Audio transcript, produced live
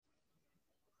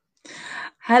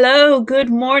Hello, good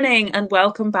morning, and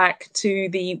welcome back to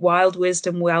the Wild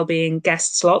Wisdom Wellbeing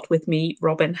guest slot with me,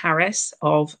 Robin Harris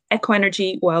of Eco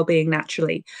Energy Wellbeing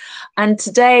Naturally. And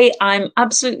today I'm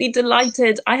absolutely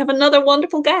delighted. I have another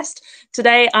wonderful guest.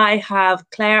 Today I have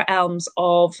Claire Elmes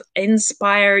of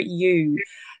Inspire You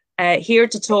here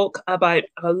to talk about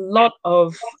a lot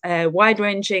of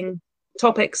wide-ranging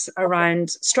topics around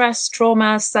stress,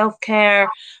 trauma, self-care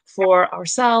for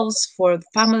ourselves, for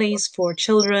families, for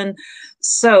children.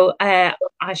 So I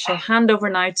shall hand over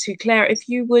now to Claire. If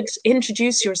you would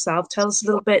introduce yourself, tell us a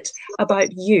little bit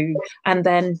about you and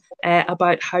then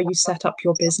about how you set up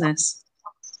your business.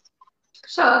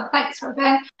 Sure, thanks,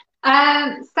 Robin.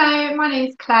 So my name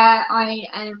is Claire. I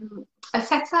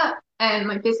set up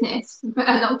my business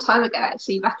a long time ago,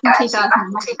 actually, back in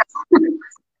 2009.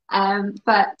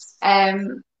 But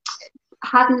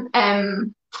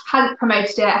hadn't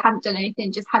promoted it, hadn't done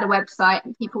anything, just had a website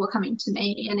and people were coming to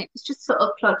me and it was just sort of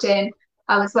plugged in.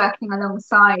 I was working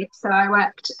alongside, so I've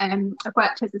worked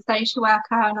as a social worker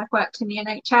and I've worked in the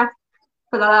NHS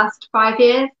for the last 5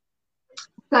 years.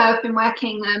 So I've been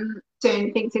working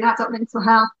doing things in adult mental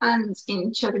health and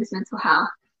in children's mental health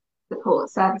support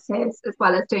services, as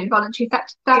well as doing voluntary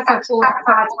sector stuff. I've all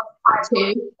had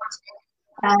to.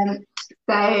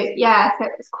 So yeah, so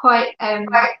it's quite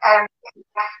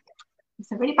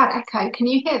it's a really bad echo. Can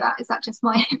you hear that? Is that just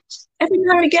my end? Every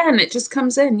now and again, it just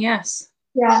comes in, yes.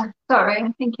 Yeah, sorry,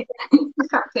 I think it's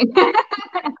distracting.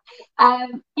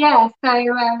 Yeah, so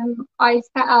I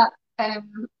set up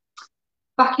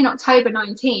back in October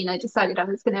 19. I decided I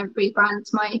was going to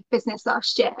rebrand my business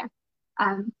last year.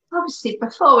 Obviously,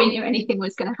 before we knew anything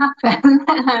was going to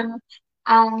happen,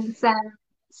 and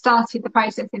started the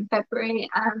process in February.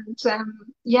 And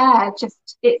yeah,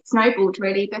 just it snowballed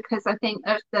really because I think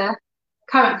of the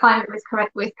current climate was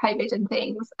correct with COVID and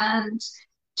things, and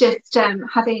just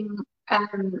having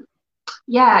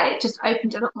yeah, it just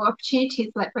opened a lot more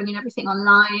opportunities, like bringing everything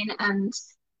online and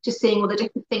just seeing all the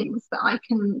different things that I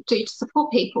can do to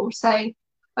support people. So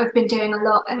I've been doing a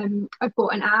lot. I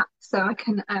bought an app so I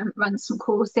can run some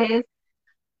courses.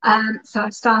 So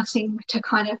I'm starting to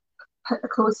kind of put the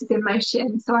courses in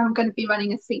motion. So I'm going to be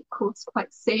running a sleep course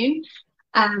quite soon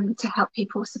to help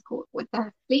people support with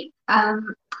their sleep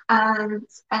and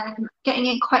getting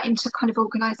in quite into kind of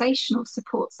organisational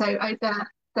support. So over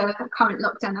the current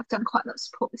lockdown, I've done quite a lot of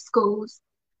support with schools.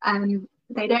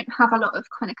 They don't have a lot of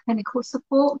kind of clinical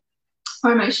support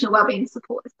or emotional wellbeing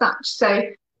support as such. So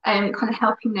kind of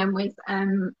helping them with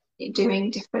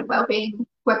doing different wellbeing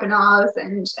webinars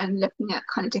and looking at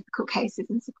kind of difficult cases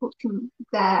and supporting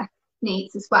their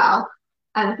needs as well.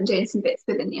 And I've been doing some bits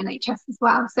within the NHS as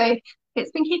well. So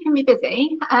it's been keeping me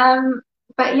busy.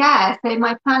 But yeah, so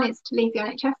my plan is to leave the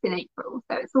NHS in April.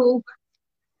 So it's all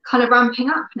kind of ramping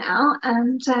up now.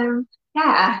 And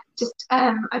yeah, just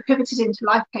I pivoted into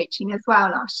life coaching as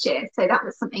well last year. So that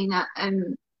was something that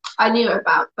I knew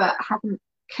about, but hadn't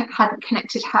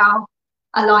connected how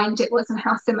aligned it was and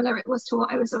how similar it was to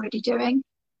what I was already doing.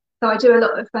 So I do a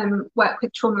lot of work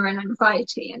with trauma and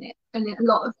anxiety, and a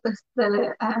lot of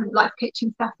the life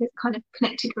coaching stuff is kind of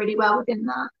connected really well within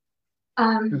that.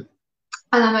 And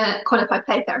I'm a qualified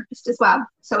play therapist as well,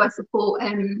 so I support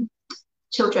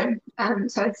children.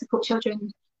 So I support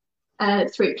children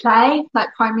through play,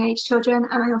 like primary age children,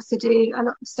 and I also do a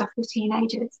lot of stuff with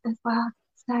teenagers as well.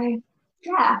 So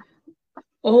yeah,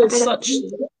 All such,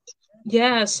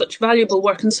 yeah, such valuable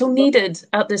work and so needed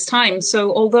at this time.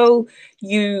 So although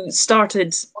you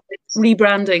started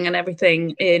rebranding and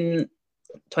everything in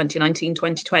 2019,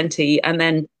 2020, and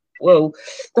then, whoa,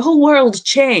 the whole world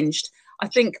changed. I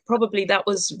think probably that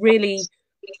was really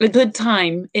a good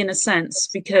time in a sense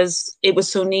because it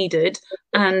was so needed.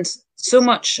 And so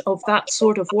much of that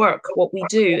sort of work, what we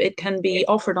do, it can be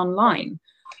offered online.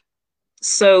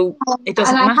 So it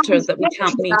doesn't matter that we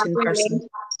can't meet in person.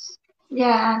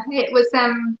 Yeah, it was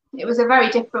a very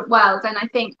different world, and I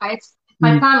think my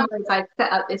plan was I'd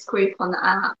set up this group on the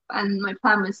app, and my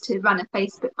plan was to run a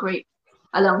Facebook group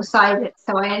alongside it.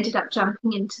 So I ended up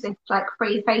jumping into this like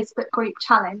free Facebook group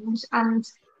challenge, and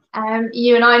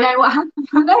you and I know what happened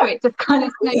from there. It just kind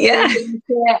of snowballed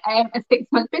into a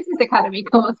 6-month business academy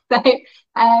course. So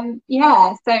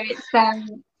yeah, so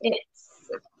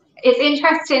it's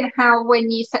interesting how when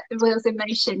you set the wheels in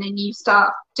motion and you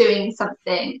start doing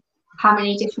something, how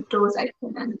many different doors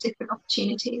open and different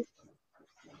opportunities.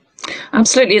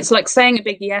 Absolutely. It's like saying a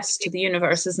big yes to the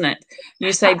universe, isn't it?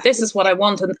 You say, this is what I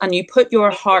want, and you put your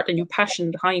heart and your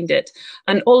passion behind it.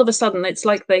 And all of a sudden, it's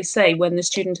like they say, when the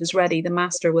student is ready, the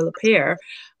master will appear.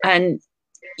 And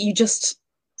you just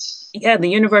yeah, the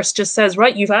universe just says,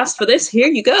 right, you've asked for this, here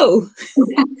you go.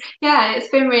 Yeah, it's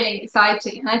been really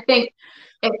exciting. And I think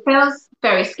it feels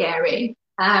very scary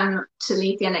to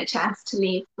leave the NHS, to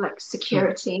leave like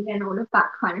security and all of that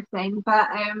kind of thing. But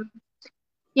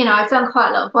you know, I've done quite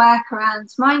a lot of work around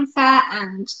mindset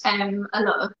and a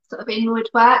lot of sort of inward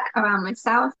work around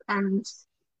myself. And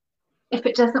if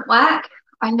it doesn't work,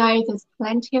 I know there's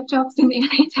plenty of jobs in the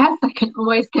NHS. I can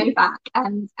always go back,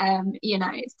 and you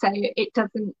know, so it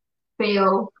doesn't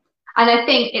feel. And I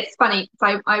think it's funny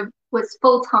because I was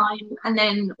full time, and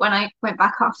then when I went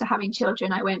back after having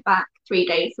children, I went back 3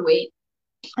 days a week,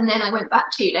 and then I went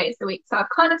back 2 days a week. So I've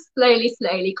kind of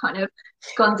slowly kind of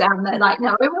gone down there. Like,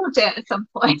 no, I will do it at some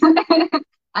point.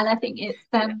 And I think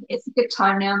it's a good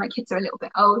time now. My kids are a little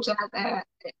bit older.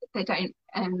 They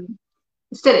don't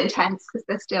still intense because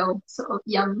they're still sort of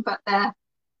young, but they're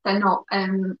not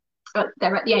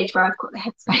they're at the age where I've got the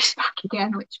headspace back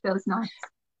again, which feels nice.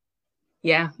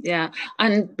 Yeah, yeah.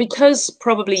 And because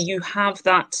probably you have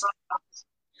that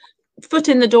foot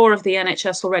in the door of the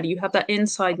NHS already, you have that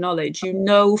inside knowledge, you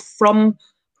know from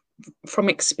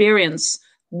experience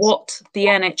what the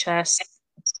NHS,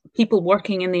 people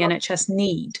working in the NHS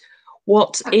need,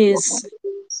 what is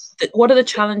what are the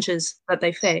challenges that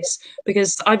they face?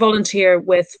 Because I volunteer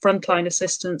with Frontline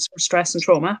Assistance for Stress and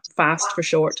Trauma, FAST for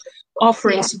short,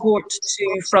 offering Yeah, support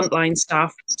to frontline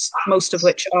staff, most of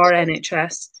which are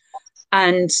NHS.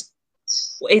 And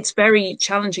it's very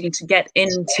challenging to get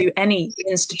into any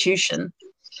institution.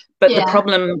 But the yeah,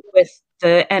 problem with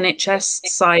the NHS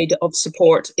side of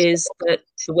support is that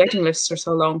the waiting lists are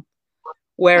so long.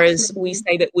 Whereas we absolutely.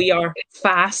 say that we are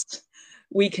fast,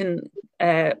 we can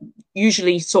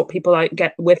usually sort people out,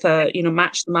 get with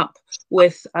match them up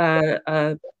with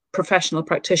a professional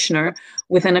practitioner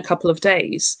within a couple of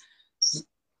days.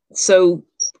 So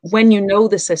when you know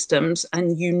the systems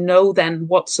and you know then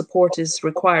what support is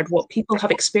required, what people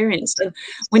have experienced, and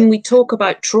when we talk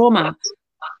about trauma,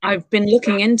 I've been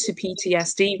looking into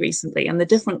PTSD recently and the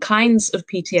different kinds of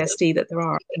PTSD that there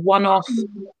are, one-off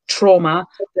trauma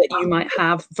that you might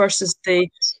have versus the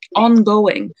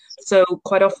ongoing. So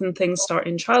quite often things start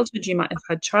in childhood. You might have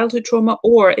had childhood trauma,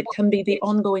 or it can be the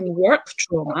ongoing work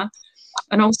trauma,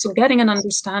 and also getting an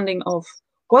understanding of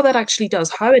what that actually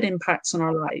does, how it impacts on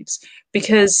our lives.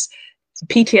 Because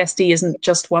PTSD isn't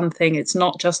just one thing. It's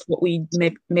not just what we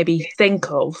maybe think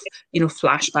of,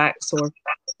 flashbacks or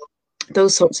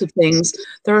those sorts of things.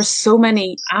 There are so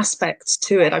many aspects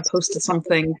to it. I posted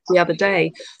something the other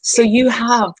day. So you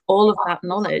have all of that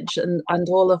knowledge and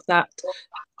all of that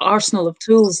arsenal of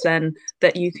tools then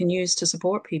that you can use to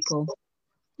support people.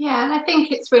 Yeah, and I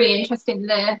think it's really interesting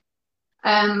that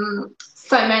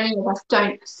so many of us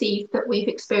don't perceive that we've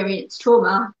experienced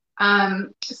trauma. Mm.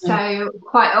 So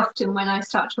quite often when I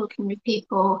start talking with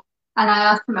people and I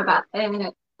ask them about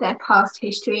their past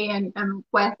history and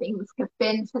where things have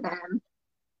been for them,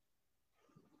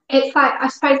 it's like, I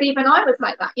suppose even I was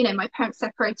like that. You know, my parents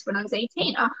separated when I was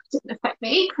 18. Oh, it didn't affect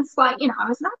me because, like, you know, I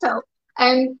was an adult.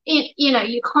 And, you know,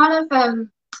 you kind of,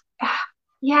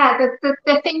 yeah,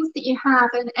 the things that you have.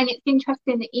 And it's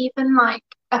interesting that even like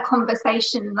a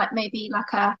conversation, like maybe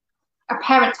like a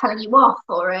parent telling you off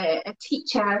or a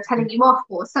teacher telling you off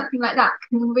or something like that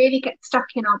can really get stuck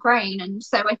in our brain. And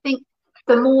so I think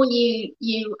the more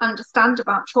you understand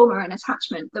about trauma and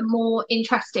attachment, the more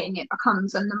interesting it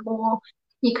becomes and the more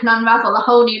you can unravel a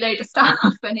whole new load of stuff.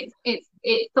 And it's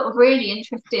sort of really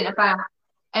interesting about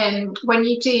when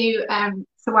you do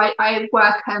so I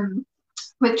work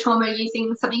with trauma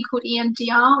using something called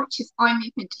EMDR, which is eye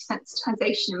movement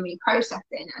desensitization and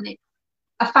reprocessing, and it's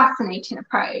a fascinating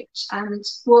approach. And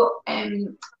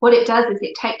what it does is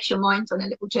it takes your mind on a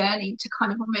little journey to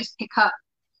kind of almost pick up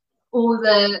all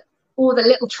the all the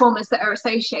little traumas that are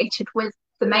associated with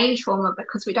the main trauma,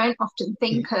 because we don't often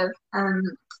think of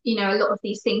you know, a lot of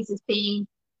these things as being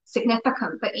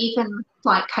significant. But even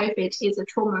like COVID is a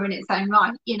trauma in its own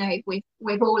right. You know,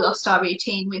 we've all lost our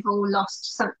routine, we've all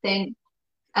lost something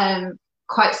um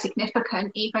quite significant,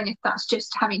 even if that's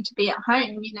just having to be at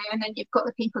home, you know. And then you've got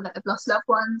the people that have lost loved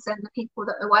ones and the people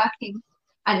that are working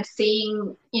and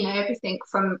seeing, you know, everything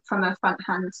from a front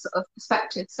hand sort of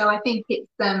perspective. So I think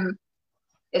it's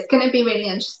going to be really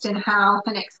interesting how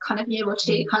the next kind of year or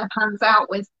two kind of pans out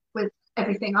with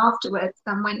everything afterwards,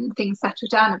 and when things settle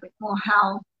down a bit more,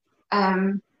 how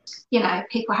you know,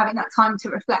 people having that time to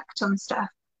reflect on stuff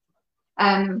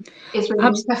is really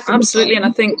interesting. Absolutely. And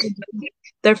I think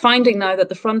they're finding now that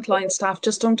the frontline staff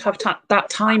just don't have that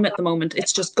time at the moment.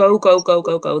 It's just go, go, go,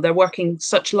 go, go. They're working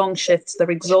such long shifts. They're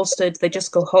exhausted. They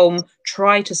just go home,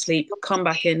 try to sleep, come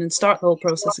back in and start the whole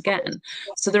process again.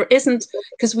 So there isn't,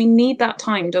 because we need that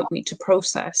time, don't we, to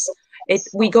process.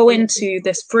 We go into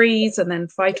this freeze and then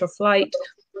fight or flight,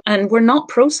 and we're not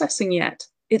processing yet.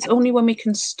 It's only when we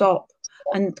can stop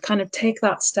and kind of take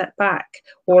that step back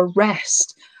or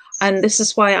rest. And this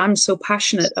is why I'm so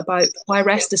passionate about why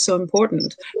rest is so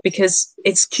important, because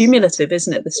it's cumulative,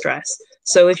 isn't it, the stress?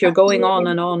 So if you're going on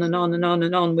and on and on and on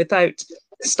and on without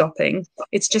stopping,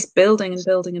 it's just building and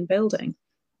building and building.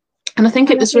 And I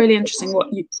think it was really interesting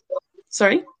what you,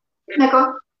 sorry?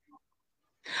 No,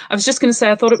 I was just going to say,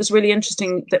 I thought it was really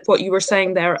interesting that what you were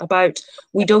saying there about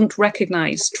we don't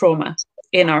recognize trauma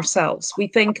in ourselves. We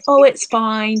think, oh, it's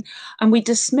fine. And we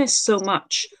dismiss so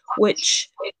much, which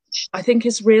I think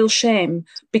is real shame,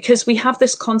 because we have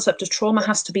this concept of trauma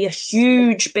has to be a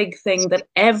huge, big thing that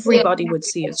everybody would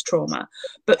see as trauma.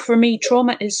 But for me,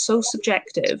 trauma is so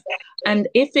subjective. And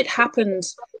if it happened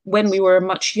when we were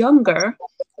much younger,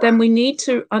 then we need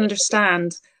to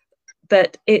understand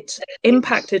that it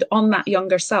impacted on that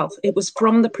younger self. It was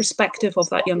from the perspective of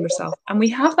that younger self. And we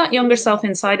have that younger self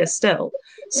inside us still.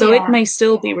 So it may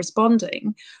still be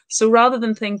responding. So rather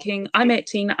than thinking, I'm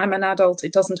 18, I'm an adult,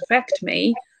 it doesn't affect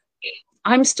me,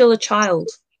 I'm still a child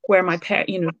where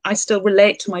I still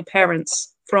relate to my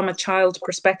parents from a child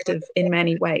perspective in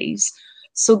many ways.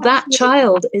 So that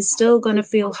child is still going to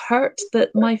feel hurt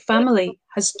that my family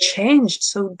has changed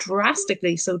so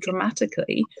drastically, so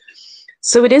dramatically.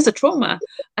 So it is a trauma.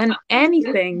 And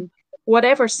anything,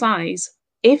 whatever size,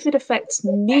 if it affects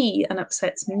me and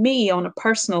upsets me on a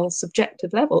personal,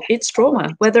 subjective level, it's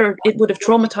trauma. Whether it would have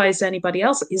traumatized anybody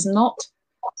else is not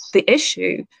the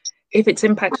issue. If it's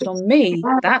impacted on me,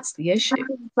 that's the issue.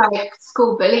 Like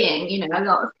school bullying, a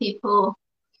lot of people,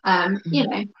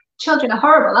 children are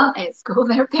horrible, aren't they, at school?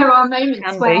 There are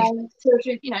moments where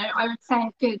children, I would say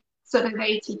a good sort of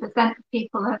 80% of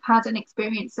people have had an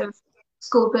experience of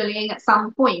school bullying at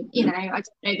some point. I don't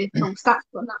know the full stats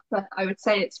on that, but I would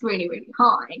say it's really, really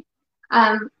high.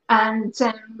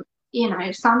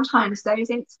 Sometimes those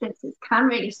instances can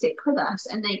really stick with us,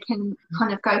 and they can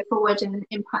kind of go forward and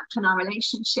impact on our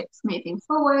relationships moving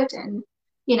forward. And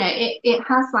it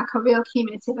has like a real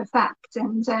cumulative effect.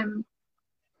 And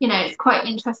it's quite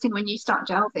interesting when you start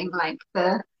delving like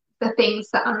the things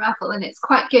that unravel, and it's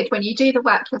quite good when you do the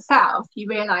work yourself. You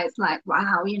realize like,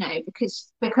 wow,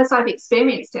 because I've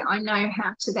experienced it, I know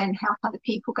how to then help other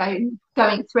people going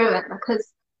through it,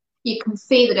 because you can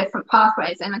see the different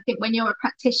pathways. And I think when you're a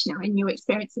practitioner and you're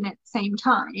experiencing it at the same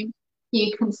time,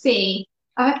 you can see,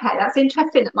 okay, that's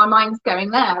interesting that my mind's going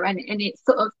there. And it's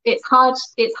sort of, it's hard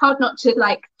not to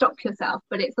like stop yourself,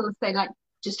 but it's also like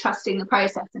just trusting the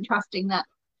process and trusting that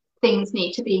things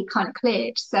need to be kind of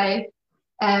cleared. So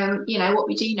what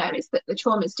we do know is that the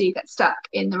traumas do get stuck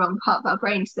in the wrong part of our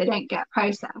brain, so they don't get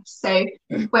processed. So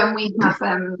when we have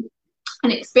an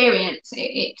experience,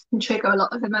 it can trigger a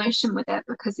lot of emotion with it,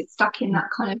 because it's stuck in that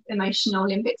kind of emotional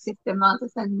limbic system rather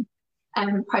than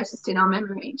processed in our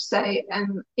memory. So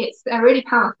it's a really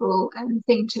powerful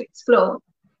thing to explore.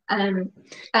 And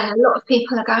a lot of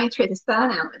people are going through this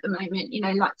burnout at the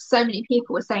moment. Like so many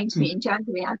people were saying to me in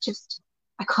January,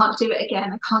 I can't do it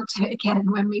again. I can't do it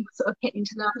again, when we sort of hit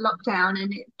into another lockdown.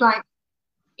 And it's like,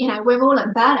 we're all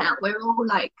at burnout. We're all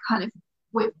like kind of,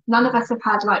 none of us have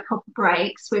had like proper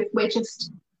breaks. We're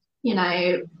just,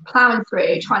 plowing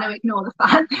through, trying to ignore the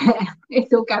fact that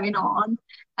it's all going on,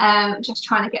 just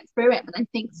trying to get through it. And I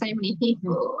think so many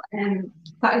people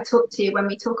that I talk to, when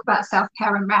we talk about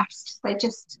self-care and rest, they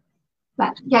just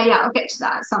like, yeah, I'll get to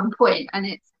that at some point. And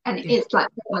it is like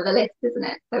on the list, isn't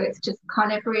it? So it's just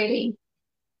kind of really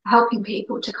helping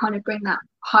people to kind of bring that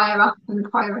higher up and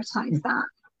prioritize that,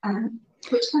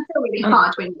 which can feel really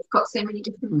hard when you've got so many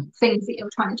different things that you're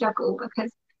trying to juggle,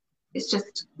 because it's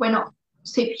just, we're not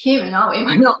superhuman, are we?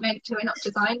 We're not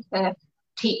designed to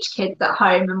teach kids at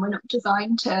home, and we're not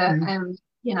designed to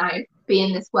be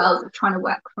in this world of trying to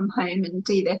work from home and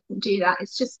do this and do that.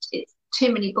 It's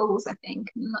too many balls, I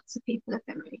think, and lots of people have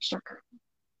been really struggling.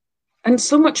 And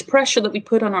so much pressure that we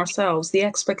put on ourselves, the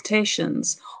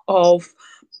expectations of,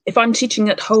 if I'm teaching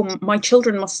at home, my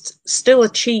children must still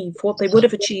achieve what they would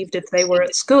have achieved if they were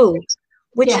at school,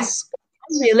 which is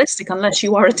unrealistic unless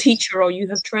you are a teacher or you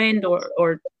have trained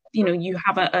or you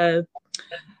have a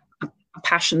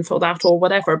passion for that or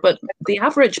whatever. But the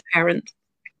average parent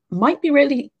might be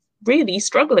really, really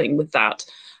struggling with that.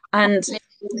 And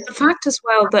the fact as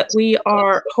well that we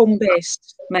are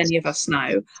home-based, many of us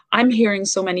now, I'm hearing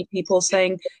so many people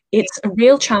saying it's a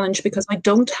real challenge because I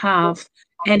don't have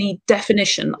any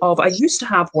definition of, I used to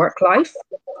have work life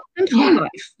and home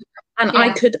life, and I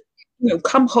could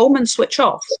come home and switch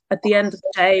off at the end of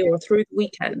the day or through the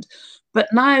weekend. But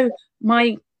now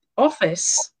my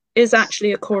office is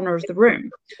actually a corner of the room.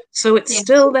 So it's Yeah.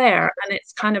 still there and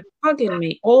it's kind of bugging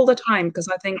me all the time because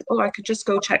I think, oh, I could just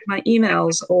go check my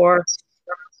emails, or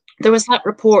there was that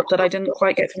report that I didn't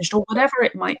quite get finished, or whatever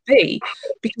it might be,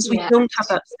 because we Yeah. don't have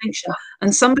that distinction.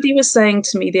 And somebody was saying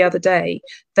to me the other day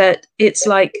that it's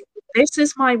like, this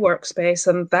is my workspace,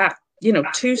 and that, you know,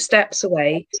 two steps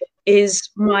away is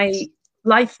my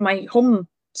life, my home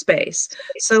space.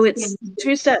 So Yeah. it's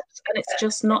two steps, and it's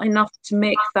just not enough to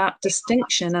make that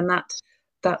distinction and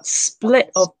that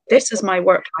split of this is my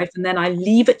work life, and then I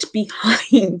leave it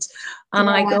behind and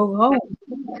I Yeah. go home.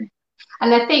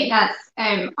 And I think that's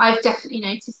I've definitely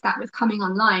noticed that with coming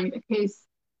online, because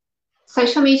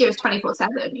social media is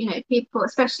 24/7. People,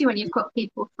 especially when you've got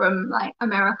people from like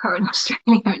America and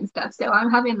Australia and stuff. So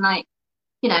I'm having like,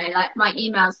 like my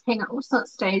emails ping at all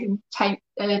sorts of days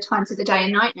and times of the day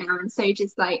and night now, and so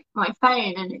just like my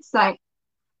phone. And it's like,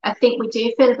 I think we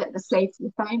do feel a bit of a slave to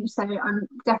the phone. So I'm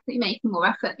definitely making more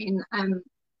effort in,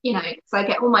 because I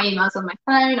get all my emails on my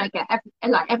phone. I get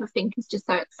everything is just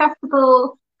so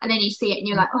accessible. And then you see it and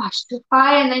you're like, oh, I should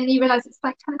reply. And then you realize it's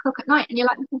like 10 o'clock at night and you're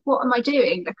like, what am I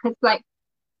doing? Because like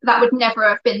that would never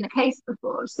have been the case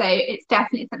before. So it's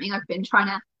definitely something I've been trying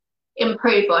to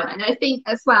improve on. And I think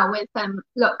as well with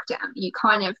lockdown, you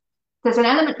kind of, there's an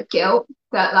element of guilt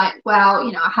that like, well,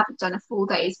 I haven't done a full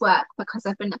day's work because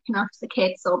I've been looking after the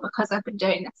kids or because I've been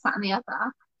doing this, that, and the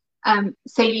other.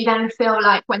 So you then feel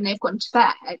like when they've gone to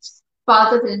bed,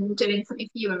 rather than doing something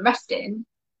for you and resting,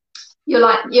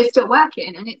 you're still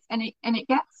working, and it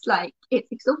gets like,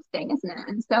 it's exhausting, isn't it?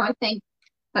 And so I think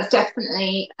that's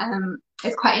definitely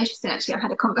it's quite interesting actually. I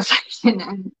had a conversation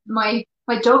and my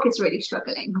dog is really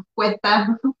struggling with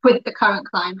with the current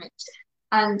climate,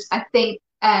 and I think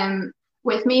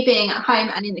with me being at home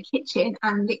and in the kitchen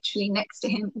and literally next to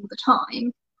him all the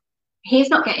time, he's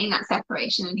not getting that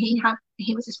separation, and he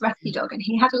was this rescue dog and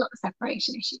he had a lot of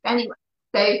separation issues anyway.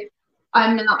 So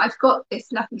I've got this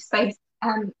lovely space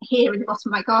here in the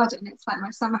bottom of my garden. It's like my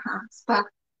summer house, but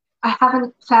I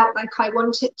haven't felt like I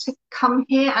wanted to come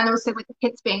here. And also with the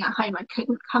kids being at home, I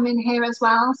couldn't come in here as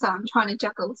well. So I'm trying to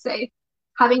juggle. So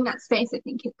having that space, I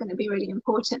think, is going to be really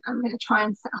important. I'm going to try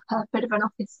and set up a bit of an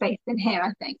office space in here,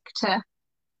 I think, to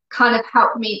kind of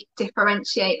help me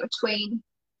differentiate between,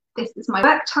 this is my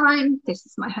work time, this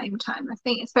is my home time. I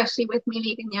think especially with me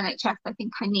leaving the NHS, I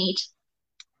think I need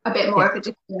a bit more Yeah. of a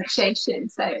differentiation.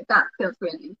 So that feels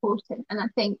really important. And I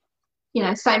think,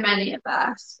 so many of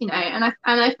us, and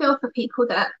I feel for people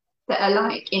that are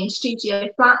like in studio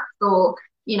flats, or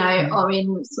or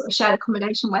in sort of shared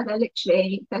accommodation where they're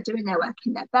doing their work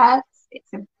in their beds.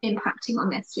 It's impacting on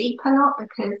their sleep a lot,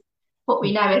 because what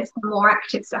we know is the more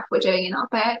active stuff we're doing in our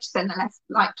bed, then the less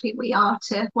likely we are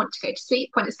to want to go to sleep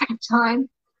when it's bedtime.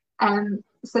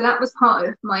 So that was part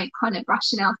of my kind of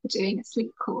rationale for doing a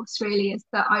sleep course, really, is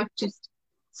that I've just,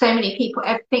 so many people,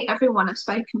 I think everyone I've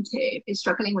spoken to is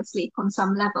struggling with sleep on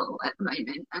some level at the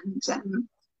moment. And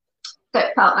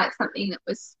that felt like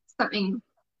something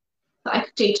that I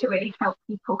could do to really help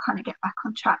people kind of get back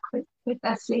on track with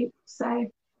their sleep. So,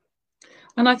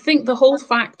 And I think the whole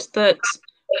fact that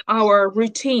our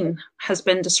routine has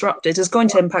been disrupted is going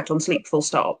to impact on sleep, full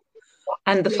stop.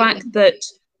 And the absolutely. fact that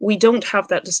we don't have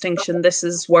that distinction, this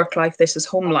is work life, this is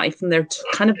home life, and they're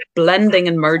kind of blending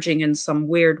and merging in some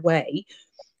weird way,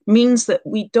 means that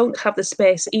we don't have the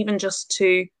space even just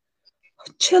to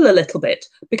chill a little bit,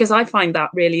 because I find that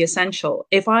really essential.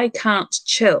 If I can't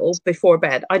chill before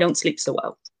bed, I don't sleep so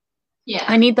well. Yeah.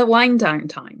 I need the wind down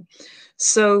time.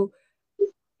 So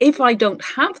if I don't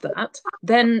have that,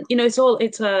 then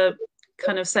it's a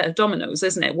kind of set of dominoes,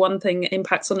 isn't it? One thing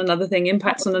impacts on another thing,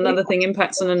 impacts on another thing,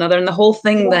 impacts on another, and the whole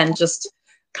thing then just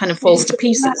kind of falls to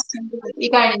pieces. You're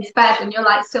going into bed and you're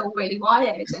like still really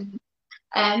wired,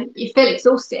 and you feel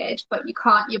exhausted, but you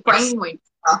can't, your Yes. brain won't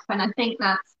stop. And I think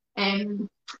that's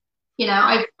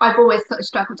I've always sort of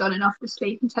struggled on and off with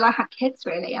sleep until I had kids,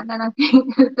 really. And then I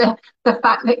think the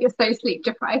fact that you're so sleep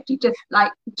deprived, you just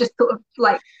sort of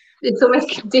like, it's almost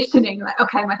conditioning, like,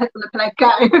 okay, my head's on the pillow, go.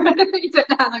 You don't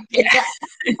know how long you're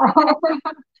gonna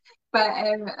get. But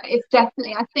it's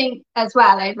definitely, I think as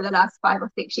well, over the last 5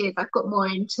 or 6 years, I've got more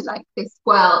into like this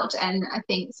world, and I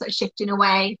think sort of shifting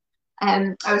away.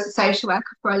 I was a social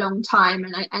worker for a long time,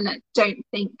 and I don't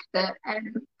think that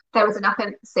there was enough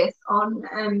emphasis on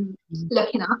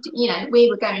looking after. We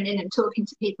were going in and talking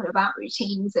to people about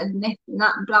routines and this and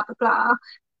that and blah blah blah,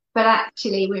 but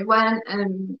actually we weren't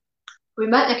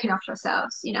looking after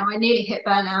ourselves. I nearly hit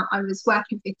burnout. I was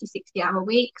working 50, 60-hour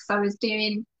weeks. I was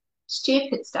doing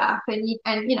stupid stuff. And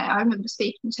I remember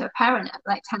speaking to a parent at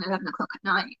like 10, 11 o'clock at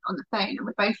night on the phone, and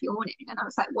we're both yawning. And I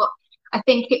was like, what? I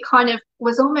think it kind of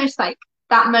was almost like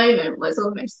that moment was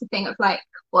almost the thing of like,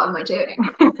 what am I doing?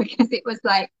 Because it was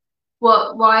like,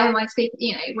 why am I speaking?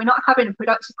 You know, we're not having a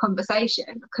productive conversation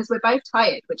because we're both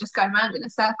tired. We're just going around in a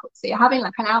circle. So you're having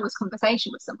like an hour's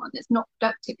conversation with someone that's not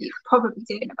productive. You could probably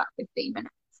do in about 15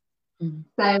 minutes. Mm.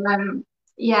 So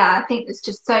yeah, I think there's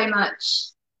just so much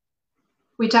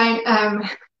we don't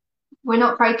we're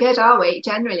not very good, are we,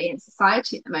 generally in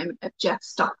society at the moment, of just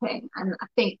stopping. And I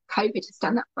think COVID has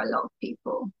done that for a lot of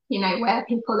people, you know, where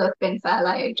people have been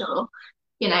furloughed or,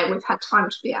 you know, we've had time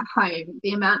to be at home.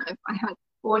 The amount of, I had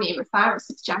 40 referrals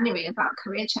since January about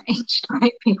career change,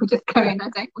 like people just going, I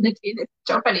don't want to do this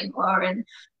job anymore. And,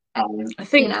 I you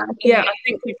think, know, yeah, I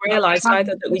think we've realized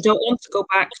either that we don't want to go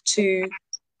back to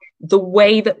the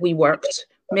way that we worked.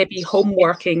 Maybe home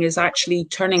working is actually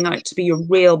turning out to be a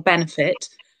real benefit,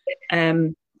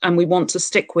 and we want to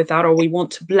stick with that, or we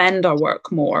want to blend our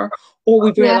work more, or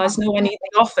we've yeah, realized, no, I need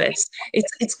the office.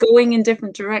 It's going in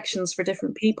different directions for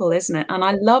different people, isn't it? And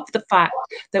I love the fact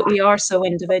that we are so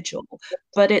individual,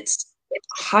 but it's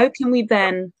how can we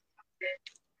then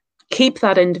keep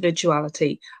that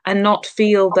individuality and not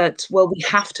feel that, well, we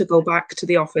have to go back to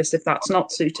the office if that's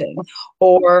not suiting,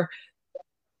 or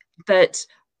that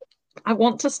I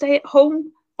want to stay at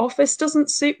home, office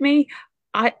doesn't suit me.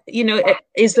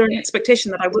 Is there an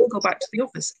expectation that I will go back to the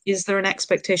office? Is there an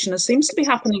expectation, as seems to be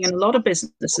happening in a lot of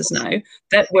businesses now,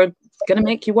 that we're going to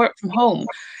make you work from home?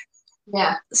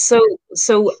 yeah,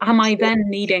 So am I then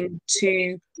needing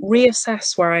to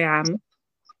reassess where I am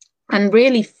and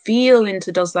really feel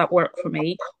into, does that work for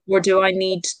me, or do I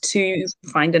need to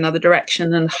find another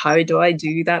direction, and how do I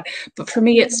do that? But for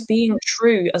me, it's being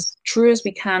true as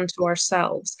we can to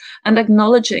ourselves, and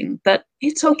acknowledging that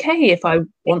it's okay if I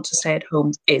want to stay at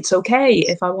home, it's okay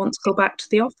if I want to go back to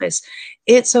the office,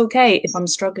 it's okay if I'm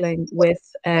struggling with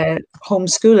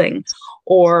homeschooling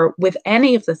or with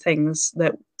any of the things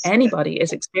that anybody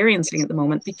is experiencing at the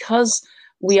moment, because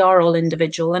we are all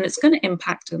individual and it's going to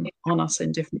impact on us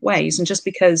in different ways. And just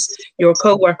because your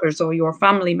co-workers or your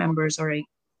family members are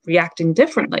reacting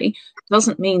differently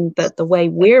doesn't mean that the way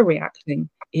we're reacting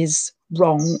is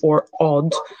wrong or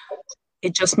odd.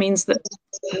 It just means that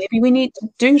maybe we need to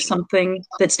do something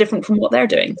that's different from what they're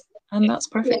doing, and that's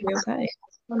yeah. perfectly okay.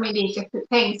 And we need different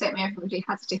things, don't we? Everybody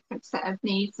has a different set of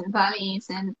needs and values.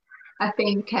 And I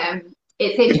think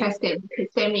it's interesting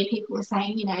because so many people were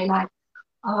saying, you know, like,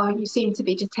 oh, you seem to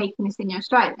be just taking this in your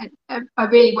stride. And I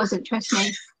really wasn't, trust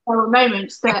me. There were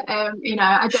moments that, you know,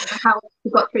 I don't know how we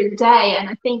got through the day. And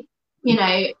I think, you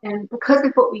know, because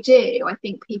of what we do, I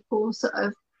think people sort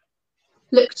of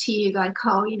look to you like,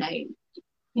 oh, you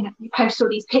post all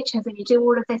these pictures and you do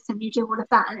all of this and you do all of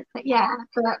that. And it's like, yeah,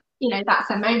 but, you know,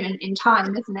 that's a moment in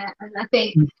time, isn't it? And I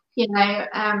think, you know,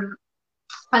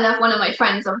 I love one of my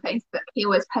friends on Facebook. He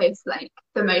always posts like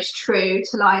the most true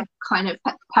to life kind of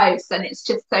posts, and it's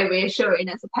just so reassuring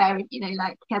as a parent. You know,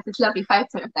 like he has this lovely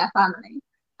photo of their family,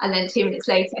 and then 2 minutes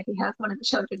later he has one of the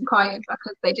children crying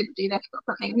because they didn't do this or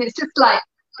something, and it's just like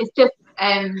it's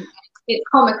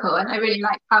comical, and I really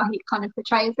like how he kind of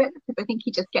portrays it because I think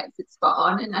he just gets it spot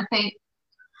on, and I think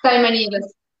so many of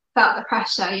us felt the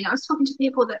pressure. You know, I was talking to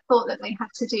people that thought that they had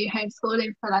to do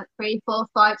homeschooling for like 3, 4,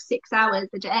 5, 6 hours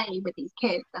a day with these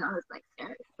kids, and I was like,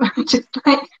 no, just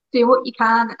like do what you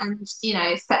can, and you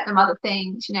know, set them other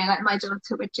things. You know, like my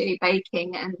daughter would do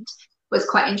baking and was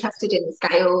quite interested in the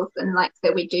scales, and like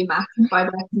so we do math by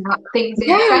working out things in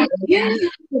Yeah, scales. yeah.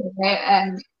 You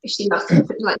know, she loves to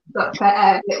like got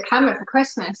a little camera for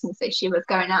Christmas, and so she was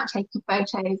going out taking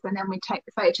photos, and then we take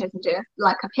the photos and do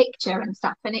like a picture and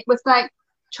stuff. And it was like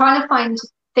trying to find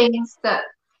things that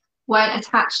weren't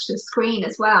attached to the screen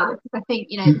as well, because I think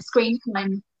you know the screen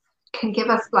time can give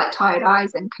us like tired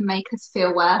eyes and can make us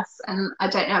feel worse. And I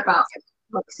don't know about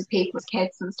lots of people's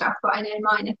kids and stuff, but I know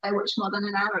mine, if they watch more than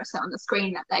an hour or so on the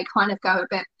screen, that they kind of go a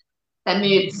bit, their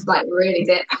moods like really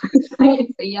dip.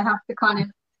 So you have to kind of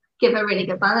give a really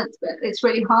good balance, but it's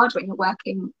really hard when you're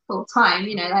working full time.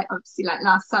 You know, like obviously like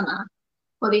last summer,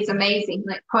 all these amazing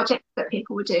like projects that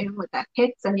people were doing with their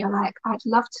kids, and you're like, I'd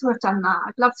love to have done that.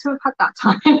 I'd love to have had that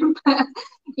time. But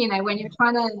you know, when you're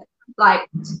trying to like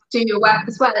do your work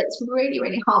as well, it's really,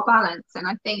 really hard balance. And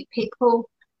I think people,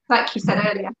 like you said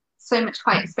earlier, so much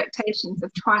high expectations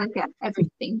of trying to get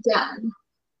everything done.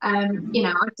 You know,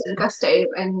 I've done Gusto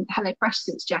and HelloFresh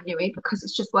since January because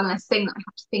it's just one less thing that I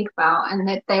have to think about. And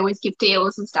they always give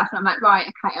deals and stuff. And I'm like, right,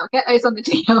 okay, I'll get those on the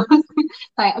deals.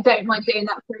 Like, I don't mind doing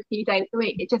that for a few days a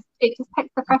week. It just takes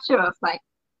the pressure off. Like,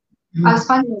 I was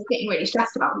finding I was getting really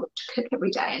stressed about what to cook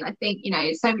every day. And I think, you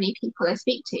know, so many people I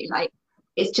speak to, like,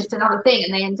 it's just another thing.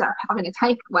 And they end up having a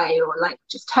takeaway or like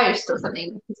just toast or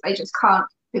something because they just can't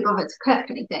be bothered to cook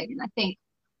anything. And I think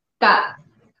that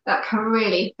that can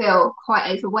really feel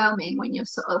quite overwhelming when you're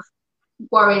sort of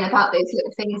worrying about those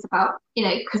little things about,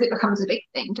 because it becomes a big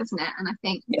thing, doesn't it? And I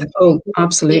think Yeah. Oh, you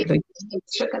absolutely.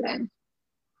 struggling.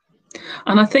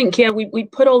 And I think, yeah, we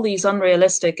put all these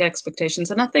unrealistic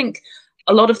expectations. And I think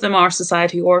a lot of them are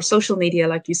society or social media,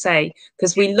 like you say,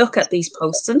 because we look at these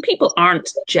posts and people aren't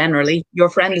generally, your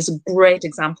friend is a great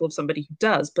example of somebody who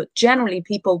does, but generally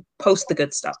people post the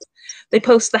good stuff. They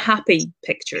post the happy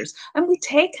pictures and we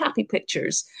take happy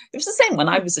pictures. It was the same when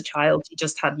I was a child. You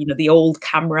just had, the old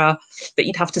camera that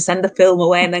you'd have to send the film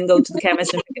away and then go to the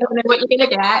chemist and pick it You up. don't know what you're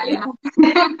gonna get,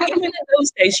 yeah. Even in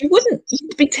those days,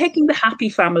 you'd be taking the happy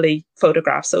family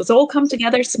photographs. So it's all come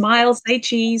together, smile, say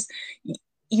cheese.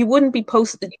 You wouldn't be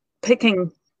picking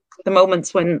the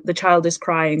moments when the child is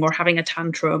crying or having a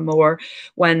tantrum or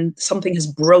when something has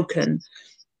broken.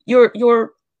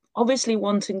 You're obviously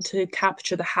wanting to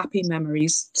capture the happy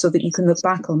memories so that you can look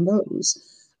back on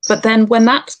those. But then when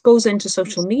that goes into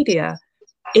social media,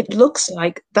 it looks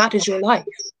like that is your life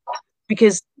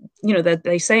because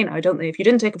they say now, don't they? If you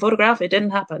didn't take a photograph, it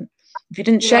didn't happen. If you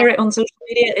didn't Yeah. share it on social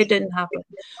media, it didn't happen.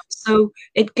 So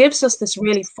it gives us this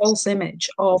really false image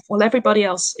of, well, everybody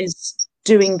else is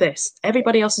doing this.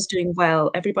 Everybody else is doing well.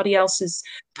 Everybody else is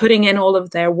putting in all of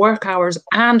their work hours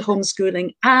and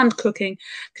homeschooling and cooking.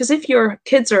 Because if your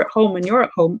kids are at home and you're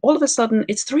at home, all of a sudden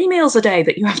it's 3 meals a day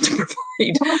that you have to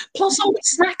provide, plus all the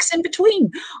snacks in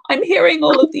between. I'm hearing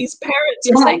all of these parents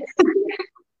are Yeah. saying,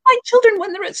 my children,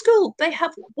 when they're at school, they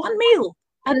have one meal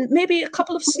and maybe a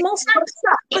couple of small snacks.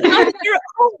 But now that they're at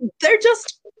home,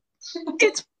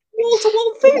 it's wall to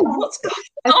wall food. What's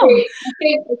I going on?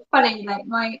 think it's funny, like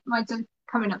my daughter's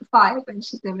coming up 5 and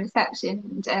she's in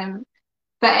reception, and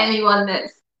for anyone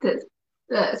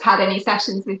that's had any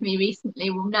sessions with me recently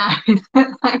will know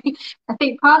that, like, I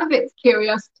think part of it's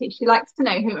curiosity. She likes to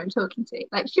know who I'm talking to.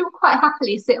 Like, she will quite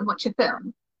happily sit and watch a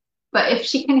film, but if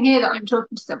she can hear that I'm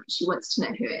talking to someone, she wants to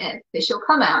know who it is. So she'll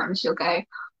come out and she'll go,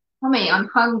 "Mummy, I'm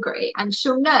hungry," and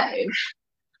she'll know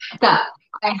that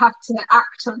I have to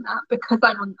act on that because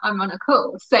I'm on a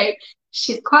call. So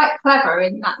she's quite clever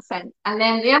in that sense. And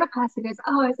then the other person goes,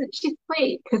 "Oh, isn't she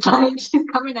sweet?" Because like she's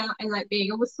coming out and like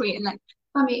being all sweet and like,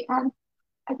 "Mummy, I'm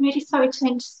really sorry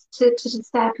to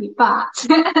disturb you, but,"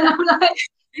 and I'm like,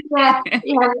 "Yeah,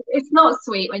 yeah, it's not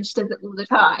sweet when she does it all the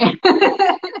time."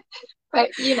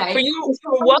 But For you,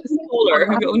 for one caller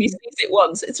who only sees it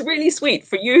once, it's really sweet.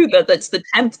 For you, that's the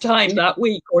 10th time that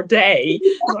week or day.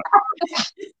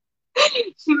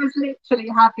 she was literally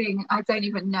having, I don't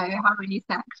even know how many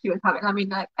snacks she was having. I mean,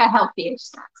 like a healthy-ish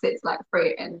snacks. It's like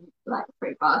fruit and like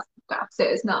fruit bars and stuff. So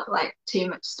it's not like too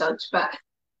much stodge. But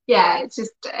yeah, it's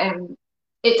just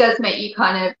it does make you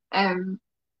kind of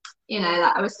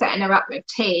like I was setting her up with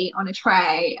tea on a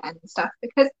tray and stuff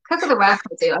because of the work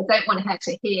I do. I don't want her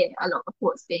to hear a lot of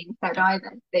what's being said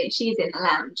either. So she's in the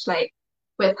lounge like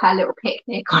with her little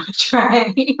picnic on a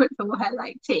tray with all her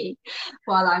like tea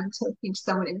while I'm talking to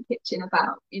someone in the kitchen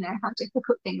about how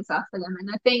difficult things are for them. And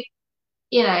I think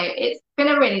it's been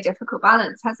a really difficult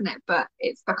balance, hasn't it? But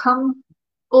it's become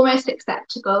almost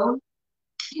acceptable.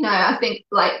 I think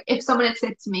like if someone had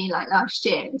said to me like last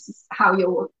year, this is how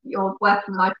your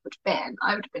working life would have been,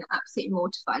 I would have been absolutely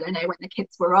mortified. I know when the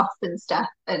kids were off and stuff,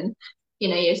 and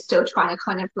you're still trying to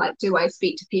kind of like, do I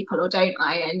speak to people or don't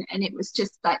I? And it was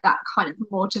just like that kind of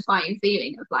mortifying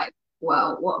feeling of like,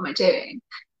 well, what am I doing?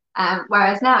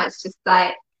 Whereas now it's just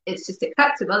like it's just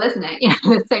acceptable, isn't it?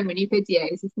 There's so many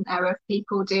videos, isn't there, of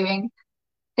people doing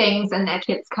things and their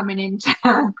kids coming in to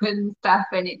help and stuff,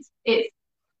 and it's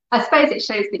I suppose it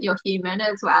shows that you're human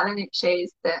as well, and it shows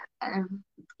that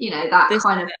that This,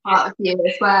 kind of part of you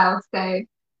as well. So I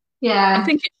yeah,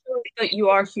 think it shows that you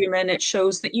are human. It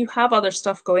shows that you have other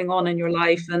stuff going on in your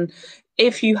life. And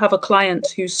if you have a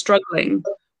client who's struggling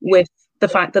with the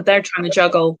fact that they're trying to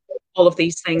juggle all of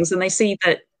these things and they see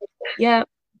that, yeah,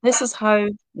 this is how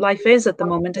life is at the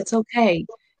moment, it's okay.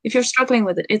 If you're struggling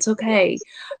with it, it's okay.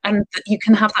 And you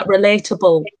can have that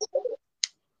relatable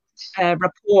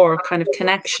rapport kind of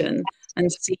connection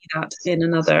and see that in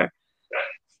another.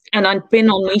 And I've been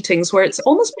on meetings where it's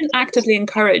almost been actively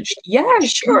encouraged. Yeah,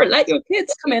 sure, let your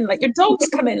kids come in, let your dogs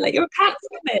come in, let your cats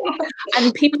come in.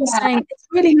 And people yeah, saying it's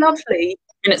really lovely.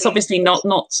 And it's obviously not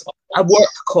a work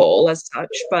call as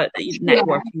such, but yeah.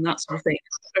 networking, that sort of thing.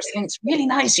 They're saying it's really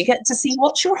nice. You get to see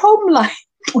what's your home like.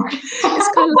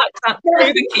 It's kind of like that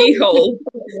through the keyhole.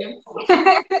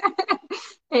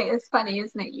 It is funny,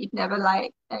 isn't it? You'd never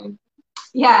like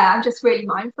yeah, I'm just really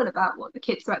mindful about what the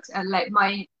kids are up to. And like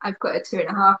I've got a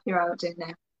 2.5-year-old in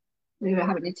there. We were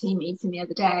having a team meeting the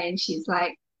other day, and she's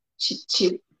like, she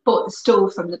brought the stool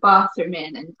from the bathroom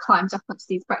in and climbed up onto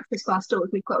these breakfast bar stools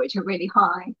we've got, which are really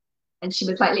high. And she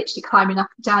was like literally climbing up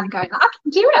and down and going, I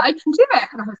can do it, I can do it.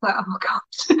 And I was like, oh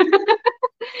gosh.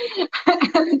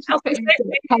 And she's putting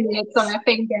periods on her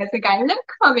fingers and going,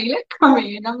 look,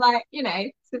 mummy. And I'm like, you know,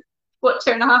 it's what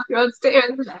 2.5-year-olds do,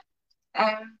 isn't it?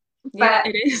 Yeah,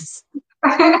 it is.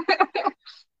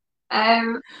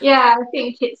 Yeah, I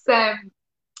think it's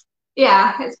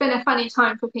it's been a funny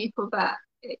time for people, but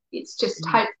it's just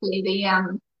hopefully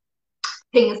the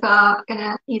things are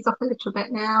gonna ease off a little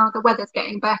bit now. The weather's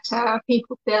getting better.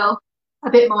 People feel a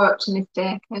bit more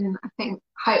optimistic, and I think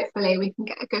hopefully we can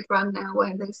get a good run now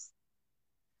where there's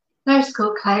no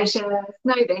school closures,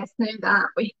 no this, no that.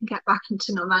 We can get back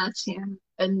into normality,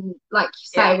 and like you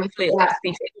say, with be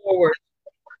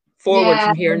forward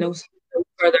from here, no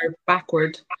further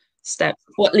backward steps.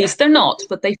 Well, at least they're not,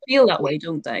 but they feel that way,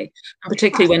 don't they? And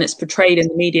particularly when it's portrayed in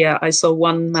the media. I saw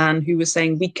one man who was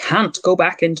saying, we can't go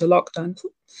back into lockdown.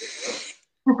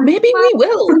 Maybe we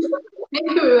will.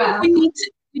 Maybe we will. We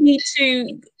need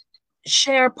to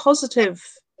share positive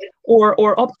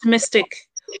or optimistic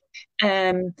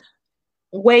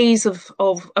ways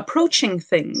of approaching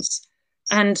things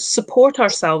and support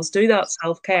ourselves, do that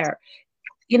self-care.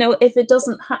 You know, if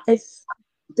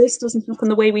this doesn't happen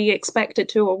the way we expect it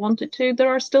to or want it to, there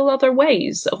are still other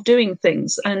ways of doing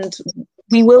things and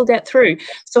we will get through.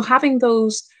 So having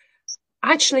those,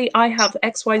 actually, I have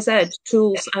XYZ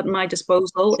tools at my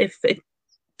disposal. If it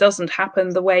doesn't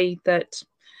happen the way that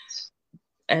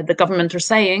the government are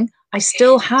saying, I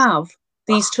still have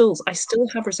these tools. I still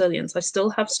have resilience. I still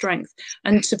have strength.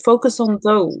 And to focus on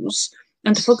those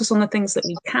and to focus on the things that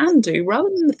we can do rather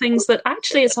than the things that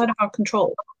actually is out of our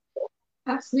control.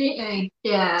 Absolutely,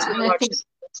 yeah. And I think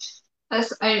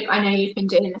I know you've been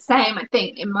doing the same. I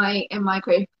think in my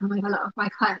group and with a lot of my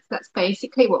clients, that's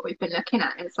basically what we've been looking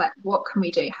at. It's like, what can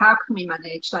we do? How can we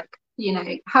manage? Like, you know,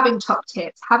 having top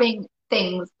tips, having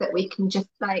things that we can just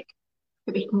like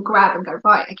that we can grab and go,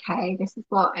 right, okay, this is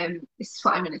what I'm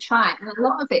going to try. And a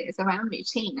lot of it is around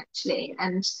routine actually.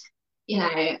 And you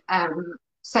know,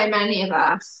 so many of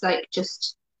us like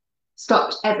just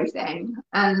stopped everything.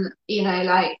 And you know,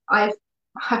 like I've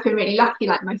been really lucky,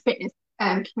 like my fitness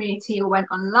community all went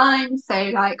online, so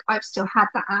like I've still had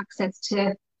that access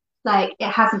to, like, it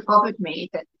hasn't bothered me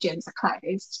that the gyms are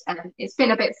closed. And it's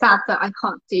been a bit sad that I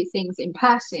can't do things in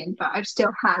person, but I've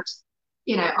still had,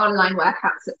 you know, online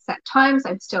workouts at set times.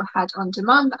 I've still had on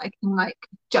demand that I can like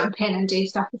jump in and do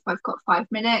stuff if I've got 5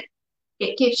 minutes.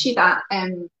 It gives you that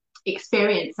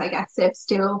experience, I guess, of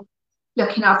still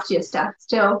looking after your stuff,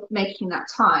 still making that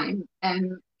time.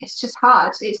 It's just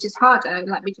hard. It's just harder.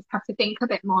 Like, we just have to think a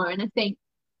bit more. And I think,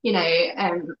 you know,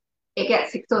 it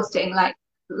gets exhausting, like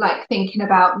thinking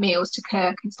about meals to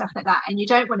cook and stuff like that. And you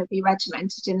don't want to be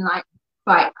regimented in like,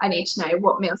 right, I need to know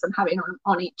what meals I'm having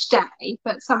on each day.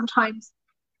 But sometimes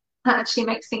that actually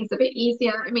makes things a bit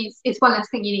easier. I mean, it's one less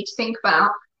thing you need to think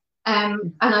about.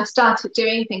 And I've started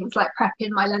doing things like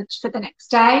prepping my lunch for the next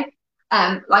day,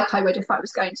 like I would if I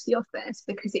was going to the office,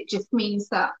 because it just means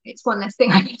that it's one less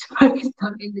thing I need to focus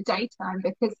on in the daytime,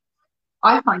 because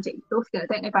I find it exhausting. I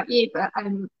don't know about you, but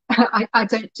I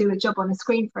don't do a job on a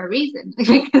screen for a reason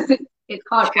because it's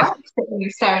hard work sitting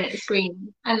and staring at the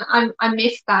screen. And I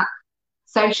miss that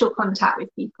social contact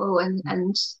with people,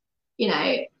 and you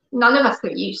know, none of us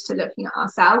are used to looking at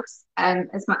ourselves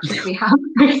as much as we have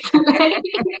recently.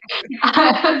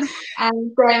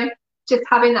 And just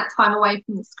having that time away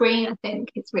from the screen, I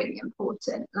think, is really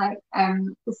important. Like,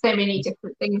 there's so many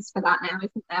different things for that now,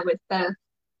 isn't there, with the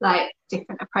like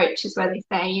different approaches where they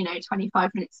say, you know,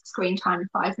 25 minutes of screen time,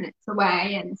 5 minutes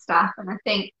away and stuff. And I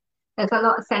think there's a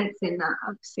lot of sense in that,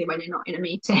 obviously, when you're not in a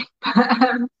meeting.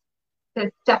 But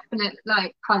there's definite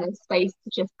like kind of space to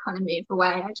just kind of move away.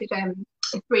 I did a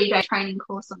 3-day training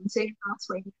course on Zoom last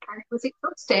week, and it was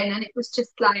exhausting. And it was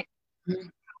just like,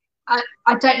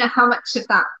 I don't know how much of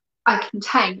that I can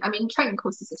take. I mean, training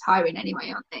courses are tiring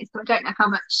anyway, aren't they? So I don't know how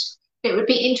much it would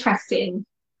be interesting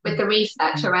with the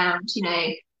research around, you know,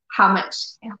 how much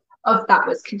of that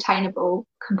was containable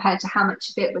compared to how much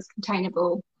of it was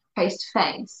containable face to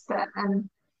face. But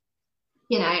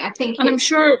you know, I think, and I'm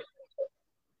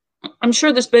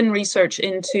sure there's been research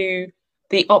into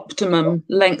the optimum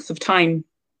length of time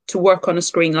to work on a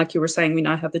screen. Like you were saying, we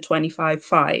now have the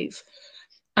 25/5.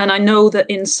 And I know that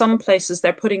in some places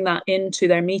they're putting that into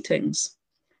their meetings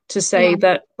to say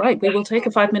that, right, we will take a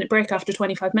 5-minute break after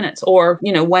 25 minutes. Or,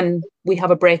 you know, when we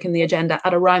have a break in the agenda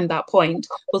at around that point,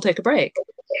 we'll take a break.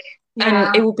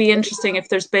 And it will be interesting if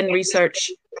there's been research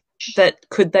that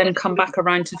could then come back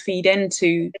around to feed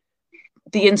into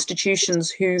the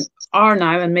institutions who are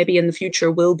now, and maybe in the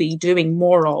future will be doing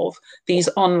more of these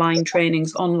online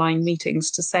trainings, online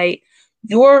meetings to say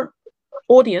your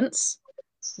audience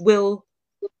will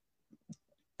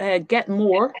get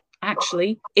more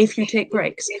actually if you take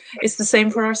breaks. It's the same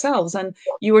for ourselves. And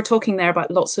you were talking there about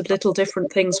lots of little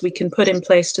different things we can put in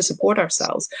place to support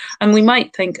ourselves. And we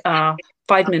might think,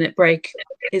 5-minute break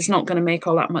is not going to make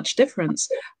all that much difference,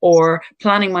 or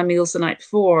planning my meals the night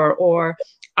before, or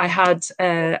I had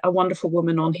a wonderful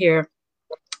woman on here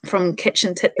from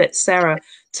Kitchen Titbits, Sarah,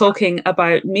 talking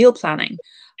about meal planning.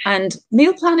 And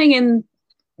meal planning in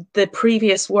the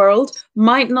previous world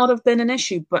might not have been an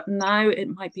issue, but now it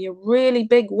might be a really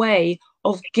big way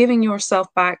of giving yourself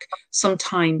back some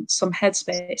time, some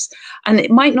headspace. And it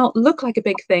might not look like a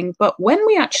big thing, but when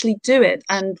we actually do it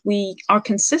and we are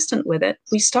consistent with it,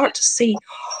 we start to see,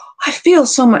 I feel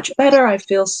so much better. I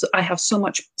have so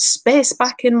much space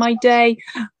back in my day.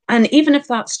 And even if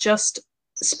that's just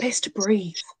space to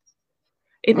breathe,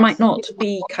 it might not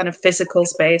be kind of physical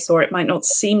space, or it might not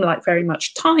seem like very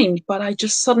much time, but I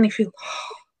just suddenly feel,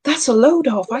 oh, that's a load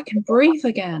off. I can breathe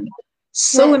again.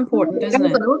 So important, isn't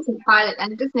it? It goes on autopilot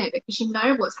then, doesn't it? Because you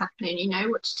know what's happening, you know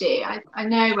what to do. I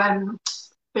know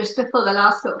just before the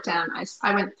last lockdown,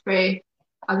 I went through,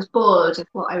 I was bored of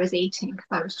what I was eating because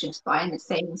I was just buying the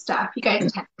same stuff. You go to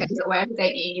Tesco's or wherever,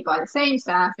 don't you? You buy the same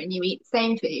stuff and you eat the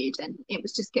same food, and it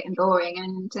was just getting boring.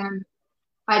 And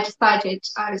I decided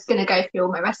I was going to go through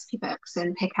all my recipe books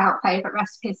and pick out favourite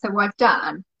recipes. So what I've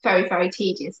done, very, very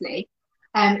tediously,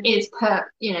 is put,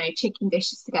 chicken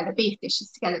dishes together, beef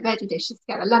dishes together, veggie dishes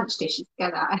together, lunch dishes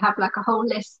together. I have like a whole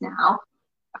list now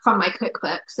from my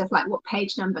cookbooks of like what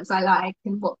page numbers I like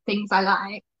and what things I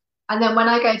like. And then when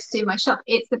I go to do my shop,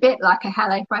 it's a bit like a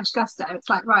Hello Fresh gusto. It's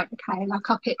like, right, okay, like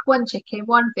I'll pick one chicken,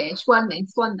 one fish, one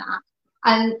this, one that.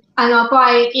 And I'll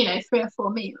buy, 3 or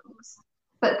 4 meals.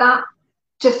 But that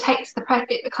just takes the prep.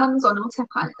 It becomes on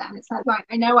autopilot then. It's like, right,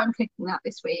 I know I'm cooking that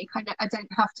this week. I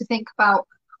don't have to think about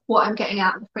what I'm getting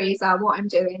out of the freezer, what I'm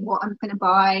doing, what I'm going to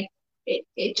buy.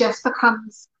 It just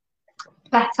becomes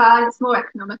better, it's more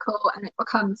economical, and it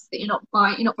becomes that you're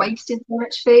not wasting so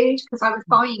much food. Because I was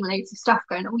buying loads of stuff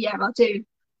going, oh yeah, I'll do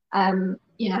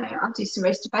some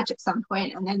roasted veg at some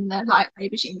point, and then the like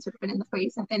aubergines would have been in the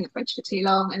freezer, in the fridge for too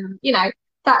long, and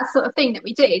that sort of thing that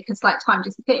we do, because like time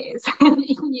disappears.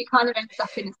 You kind of end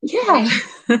up in a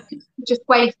situation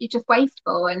you're just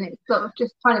wasteful, and it's sort of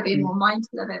just trying to be more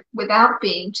mindful of it without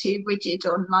being too rigid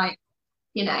on like,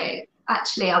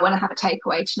 actually I want to have a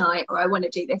takeaway tonight, or I want to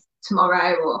do this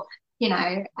tomorrow, or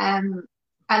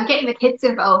and getting the kids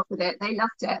involved with it. They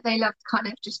loved it. They loved kind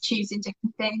of just choosing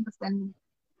different things, and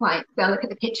like they'll look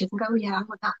at the pictures and go, oh yeah, I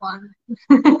want that one.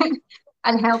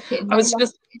 And helping.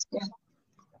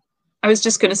 I was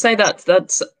just going to say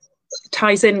that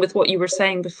ties in with what you were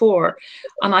saying before.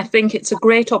 And I think it's a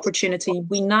great opportunity.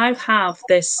 We now have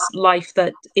this life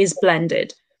that is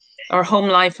blended. Our home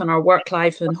life and our work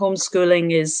life, and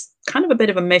homeschooling is kind of a bit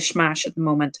of a mishmash at the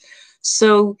moment.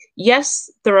 So yes,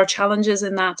 there are challenges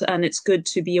in that, and it's good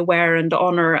to be aware and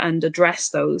honor and address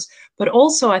those. But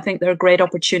also, I think there are great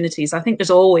opportunities. I think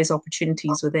there's always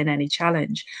opportunities within any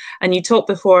challenge. And you talked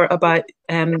before about,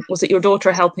 was it your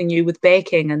daughter helping you with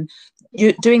baking, and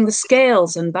you doing the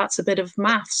scales, and that's a bit of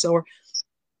maths,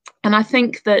 and I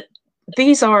think that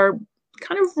these are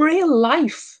kind of real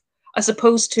life, as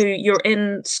opposed to you're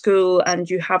in school and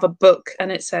you have a book and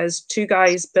it says 2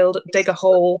 guys dig a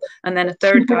hole, and then a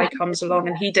third guy comes along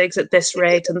and he digs at this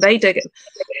rate and they dig it.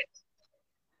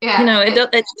 Yeah.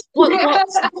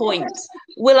 What's the point?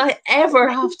 Will I ever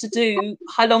have to do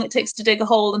how long it takes to dig a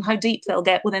hole and how deep they'll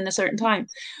get within a certain time?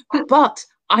 But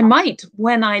I might,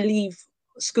 when I leave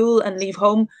school and leave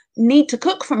home, need to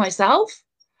cook for myself.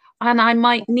 And I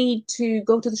might need to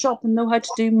go to the shop and know how to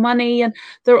do money. And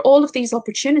there are all of these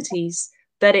opportunities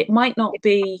that it might not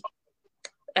be,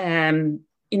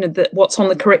 what's on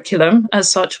the curriculum as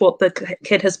such, what the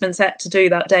kid has been set to do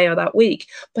that day or that week,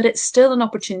 but it's still an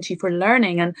opportunity for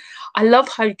learning. And I love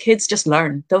how kids just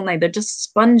learn, don't they? They're just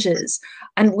sponges,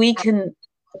 and we can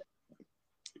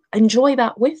enjoy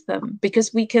that with them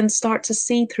because we can start to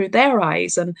see through their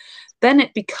eyes, and then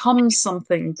it becomes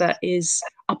something that is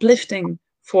uplifting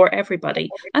for everybody.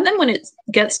 And then when it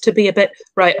gets to be a bit,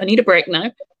 right, I need a break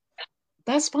now,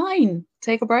 that's fine.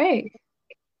 Take a break.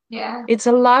 Yeah. It's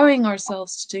allowing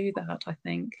ourselves to do that, I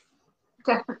think.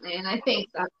 Definitely. And I think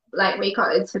that like we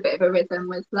got into a bit of a rhythm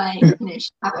with like, she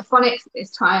have a phonics at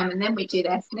this time, and then we do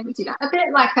this and then we do that. A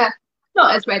bit like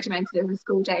not as regimented as a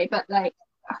school day, but like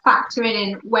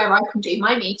factoring in where I can do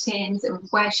my meetings and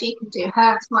where she can do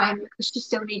her time, because she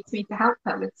still needs me to help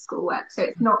her with schoolwork. So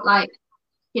it's not like,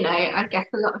 I guess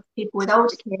a lot of people with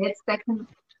older kids, they can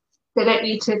they don't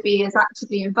need to be as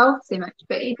actively involved so much.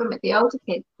 But even with the older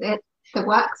kids, the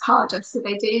work's harder. So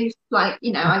they do, like,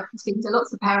 I've seen to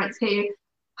lots of parents who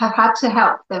have had to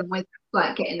help them with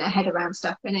like getting their head around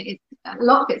stuff, and a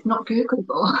lot of it's not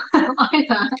Googleable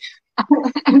either.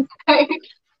 And so,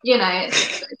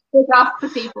 it's good ask for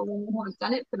people when you haven't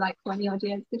done it for like 20 odd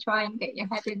years to try and get your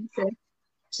head into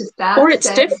to stuff. Or it's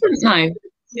So different now.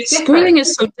 it's Schooling different.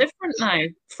 is so different now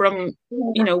from,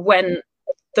 Yeah. when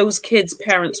those kids'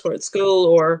 parents were at school,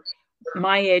 or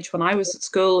my age when I was at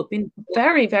school. It's been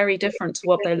very, very different to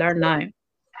what they learn now.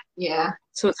 Yeah.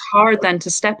 So it's hard then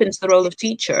to step into the role of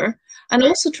teacher, and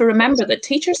also to remember that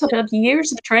teachers have had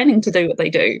years of training to do what they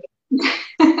do.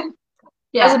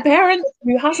 As a Yeah. parent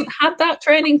who hasn't had that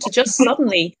training, to just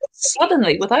suddenly,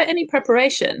 without any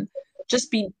preparation,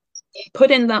 just be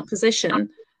put in that position,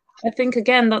 I think,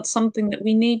 again, that's something that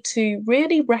we need to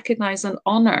really recognize and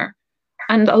honor,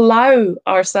 and allow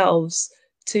ourselves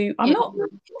to. I'm Yeah. not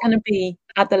going to be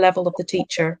at the level of the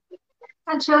teacher.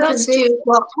 And children That's just do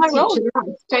what my role. teachers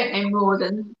ask, don't they, more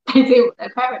than they do what their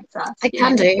parents I ask,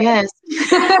 can do, yes.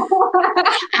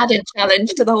 Added challenge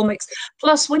to the whole mix.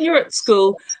 Plus, when you're at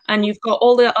school and you've got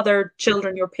all the other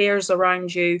children, your peers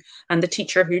around you, and the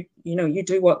teacher who, you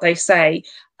do what they say,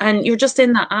 and you're just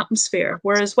in that atmosphere.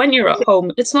 Whereas when you're at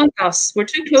home, it's like us. We're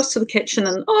too close to the kitchen,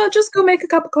 and, oh, I'll just go make a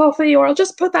cup of coffee, or I'll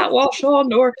just put that wash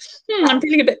on, or I'm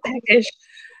feeling a bit peckish.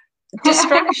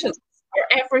 Distractions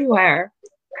are everywhere.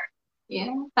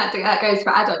 Yeah, that goes for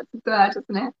adults as well,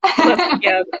 doesn't it?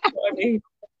 Yeah, that's what I mean.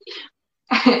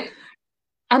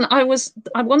 And I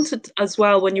wanted as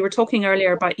well, when you were talking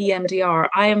earlier about EMDR,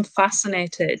 I am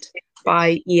fascinated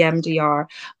by EMDR.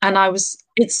 And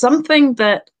it's something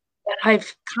that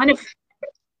I've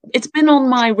it's been on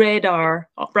my radar,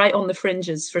 right on the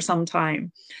fringes, for some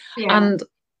time. Yeah. And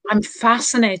I'm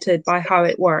fascinated by how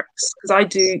it works, because I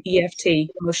do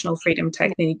EFT, emotional freedom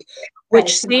technique,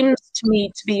 which seems to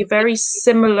me to be a very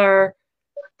similar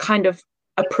kind of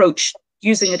approach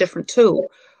using a different tool.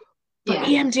 But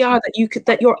Yeah. EMDR,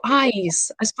 that your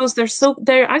eyes, I suppose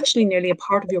they're actually nearly a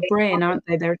part of your brain, aren't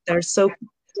they? They're so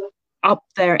up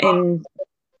there in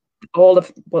all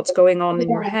of what's going on in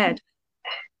your head.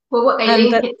 Well, what they And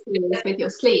link that, it to is with your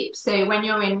sleep. So when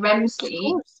you're in REM of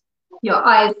sleep, course, your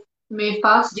eyes move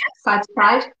fast yes, side to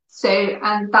side. So,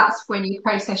 and that's when you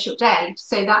process your day.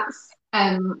 So that's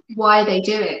why they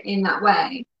do it in that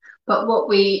way. But what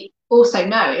we also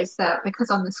know is that because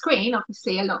on the screen,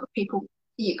 obviously, a lot of people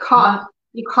you can't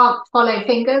follow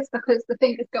fingers because the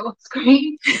fingers go off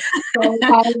screen. So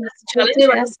challenge, they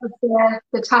do it yes. with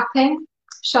the tapping,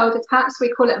 shoulder taps.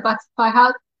 We call it a butterfly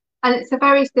hug. And it's a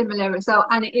very similar result,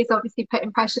 and it is obviously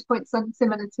putting pressure points on,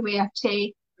 similar to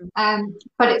EFT.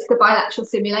 But it's the bilateral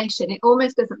simulation. It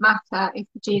almost doesn't matter if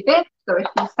you do this or if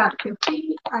you stamp your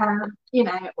feet, or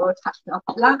tap it off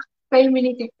the lap. So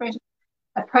many different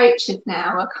approaches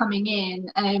now are coming in.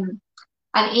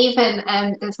 And even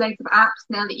there's loads of apps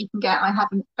now that you can get. I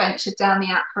haven't ventured down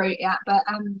the app route yet, but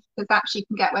there's apps you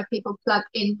can get where people plug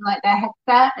in like their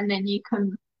headset, and then you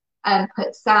can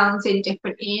put sounds in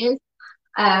different ears.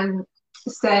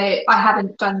 So I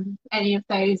haven't done any of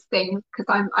those things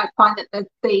because I find that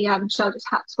the shoulder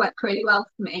taps work really well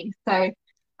for me. So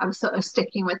I'm sort of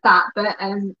sticking with that. But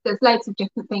there's loads of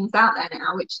different things out there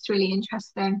now, which is really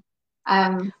interesting.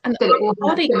 And that it all our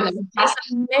body has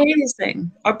is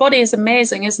amazing. Our body is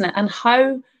amazing, isn't it? And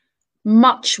how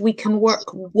much we can work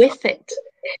with it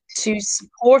to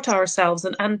support ourselves,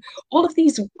 and all of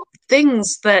these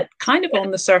things that kind of on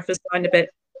the surface sound a bit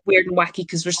weird and wacky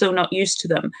because we're so not used to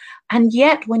them. And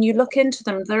yet, when you look into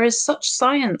them, there is such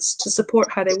science to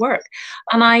support how they work.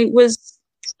 And I was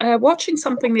watching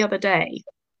something the other day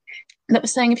that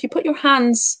was saying if you put your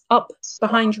hands up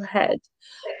behind your head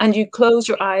and you close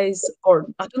your eyes, or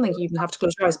I don't think you even have to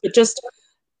close your eyes, but just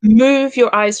move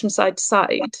your eyes from side to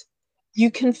side,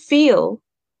 you can feel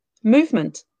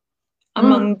movement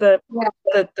among the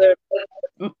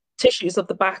tissues of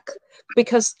the back,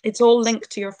 because it's all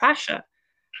linked to your fascia.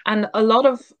 And a lot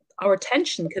of our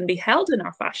tension can be held in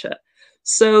our fascia.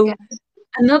 So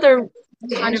another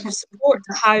kind of support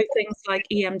to how things like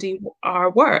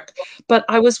EMDR work. But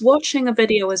I was watching a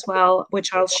video as well,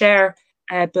 which I'll share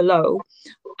below,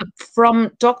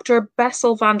 from Dr.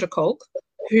 Bessel van der Kolk,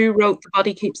 who wrote The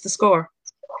Body Keeps the Score.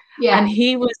 Yeah. And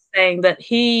he was saying that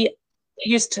he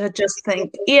used to just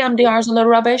think EMDR is a little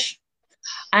rubbish.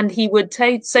 And he would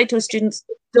say to his students,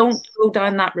 don't go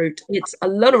down that route. It's a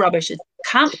load of rubbish. It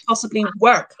can't possibly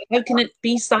work. How can it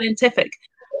be scientific?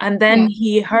 And then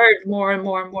he heard more and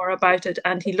more and more about it,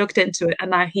 and he looked into it,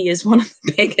 and now he is one of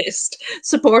the biggest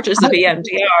supporters of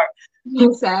EMDR.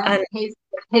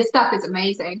 His stuff is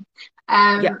amazing.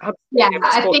 Yeah, Yeah, absolutely.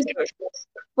 I Exposed think to it.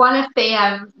 one of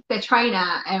the trainer,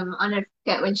 I never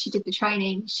forget when she did the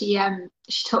training, she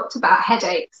talked about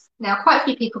headaches. Now quite a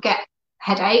few people get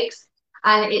headaches,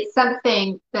 and it's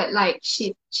something that like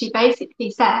she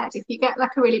basically said if you get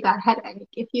like a really bad headache,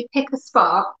 if you pick a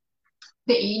spot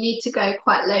that you need to go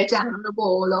quite low down on the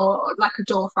wall or like a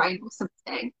door frame or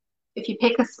something, if you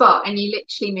pick a spot and you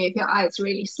literally move your eyes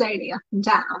really slowly up and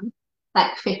down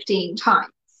like 15 times,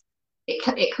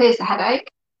 it clears the headache.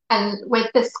 And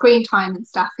with the screen time and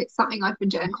stuff, it's something I've been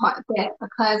doing quite a bit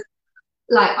because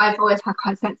like I've always had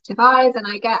quite sensitive eyes and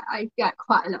I get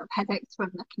quite a lot of headaches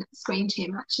from looking at the screen too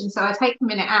much. And so I take a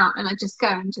minute out and I just go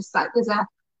and just like there's a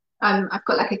I've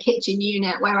got like a kitchen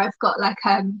unit where I've got like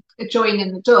a join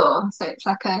in the door, so it's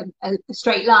like a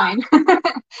straight line,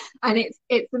 and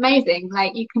it's amazing.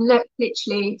 Like you can look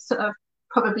literally sort of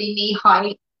probably knee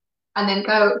height, and then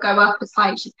go up as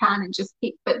high as you can, and just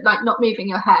keep, but like not moving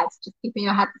your head, just keeping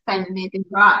your head the same and moving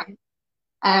your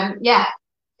eyes. Yeah,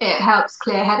 it helps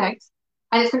clear headaches,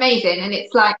 and it's amazing, and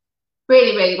it's like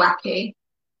really wacky.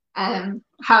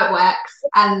 How it works,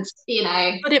 and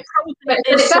But it probably but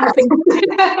is it something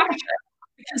does.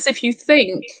 because if you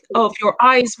think of your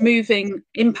eyes moving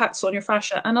impacts on your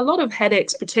fascia, and a lot of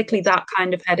headaches, particularly that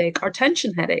kind of headache, are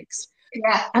tension headaches.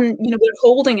 Yeah, And we're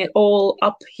holding it all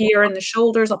up here in the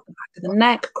shoulders, up the back of the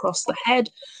neck, across the head.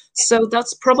 So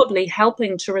that's probably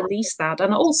helping to release that.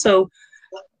 And also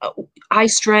uh, eye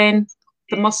strain,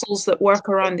 the muscles that work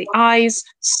around the eyes,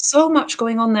 so much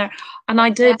going on there. And I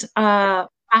yeah, did a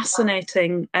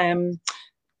fascinating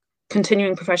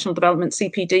continuing professional development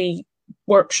CPD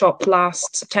workshop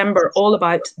last September, all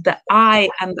about the eye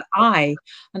and the eye,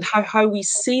 and how we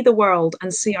see the world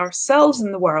and see ourselves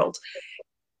in the world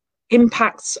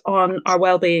impacts on our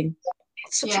well-being.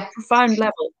 It's such a yeah. profound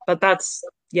level, but that's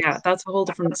a whole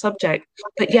different subject.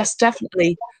 But yes,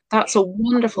 definitely, that's a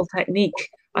wonderful technique.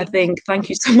 I think. Thank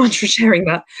you so much for sharing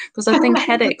that, because I think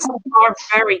headaches are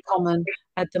very common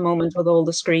at the moment with all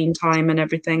the screen time and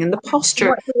everything, and the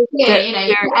posture What do you do? that You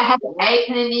we're. get a headache,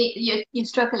 and then you're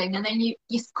struggling, and then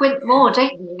you squint more,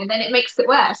 don't you? And then it makes it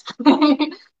worse.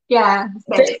 Yeah,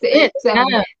 so This is it. it's Yeah.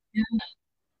 Yeah.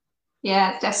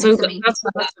 yeah, it's definitely So something to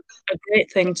try. that's a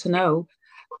great thing to know.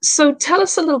 So tell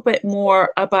us a little bit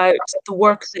more about the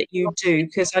work that you do,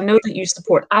 because I know that you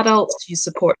support adults, you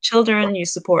support children, you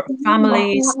support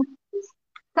families.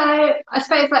 So I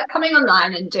suppose like coming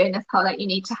online and doing this whole like you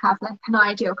need to have like an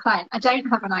ideal client. I don't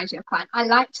have an ideal client. I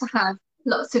like to have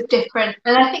lots of different,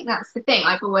 and I think that's the thing.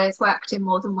 I've always worked in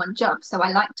more than one job, so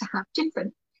I like to have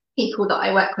different people that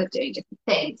I work with doing different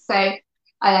things. So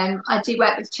I do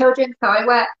work with children. So I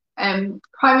work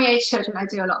primary age children. I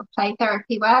do a lot of play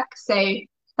therapy work. So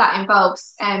that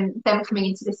involves them coming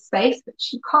into this space, which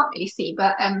you can't really see,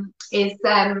 but is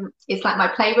like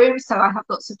my playroom. So I have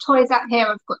lots of toys out here.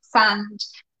 I've got sand,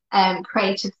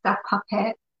 creative stuff,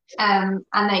 puppet, and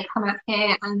they come out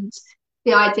here. And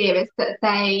the idea is that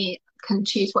they can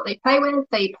choose what they play with.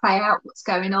 They play out what's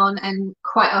going on, and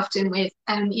quite often with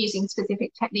using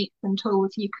specific techniques and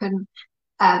tools, you can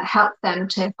help them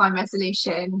to find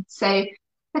resolution. So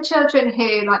for children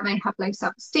who like may have low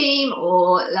self-esteem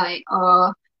or like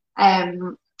are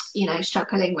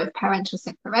struggling with parental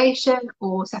separation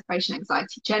or separation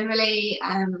anxiety generally,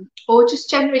 or just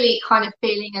generally kind of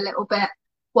feeling a little bit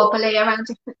wobbly around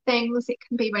different things, it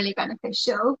can be really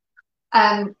beneficial.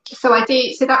 So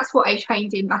that's what I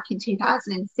trained in back in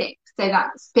 2006. So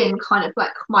that's been kind of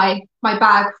like my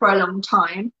bag for a long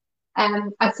time.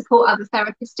 I support other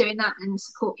therapists doing that and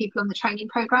support people on the training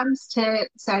programs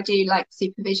so I do like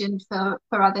supervision for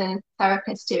other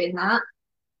therapists doing that.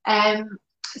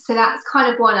 So that's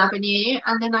kind of one avenue.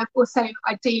 And then I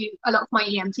do a lot of my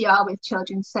EMDR with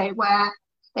children, so where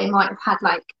they might have had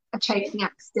like a choking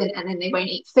accident and then they won't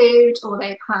eat food, or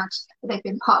they've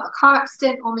been part of a car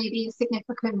accident, or maybe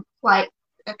significant like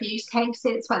abuse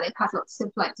cases where they've had lots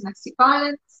of like domestic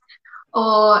violence,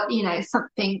 or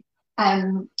something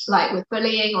like with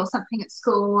bullying or something at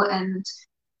school. And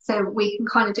so we can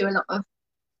kind of do a lot of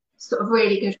sort of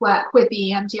really good work with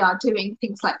the EMDR, doing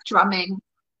things like drumming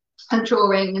and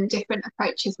drawing and different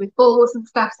approaches with balls and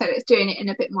stuff. So it's doing it in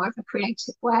a bit more of a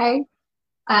creative way.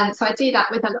 So I do that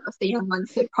with a lot of the young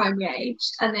ones at primary age.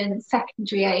 And then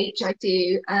secondary age, I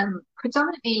do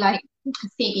predominantly like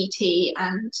CBT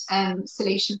and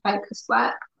solution focused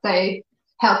work. So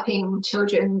helping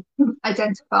children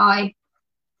identify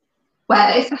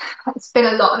where it's been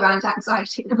a lot around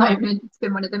anxiety at the moment. It's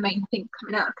been one of the main things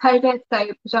coming out of COVID.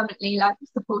 So predominantly like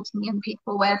supporting young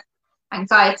people with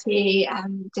anxiety,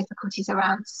 difficulties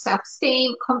around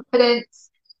self-esteem, confidence,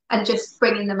 and just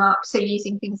bringing them up. So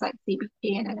using things like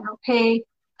CBT and NLP,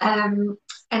 Um,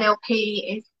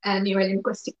 NLP is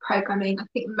neuro-linguistic programming. I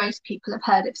think most people have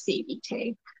heard of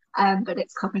CBT, but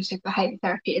it's cognitive behavior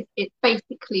therapy. It's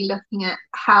basically looking at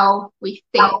how we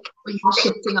think and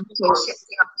shifting our thoughts.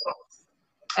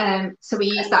 So we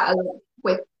use that a lot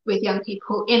with young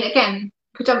people. In again,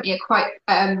 predominantly a quite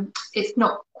it's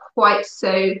not quite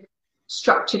so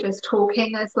structured as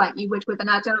talking as like you would with an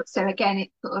adult. So again,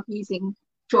 it's sort of using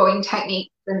drawing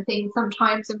techniques and things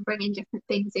sometimes and bringing different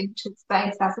things into the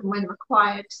space as and when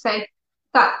required. So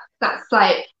that's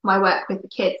like my work with the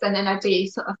kids, and then I do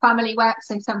sort of family work.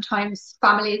 So sometimes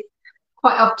families,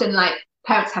 quite often, like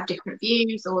parents have different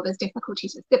views or there's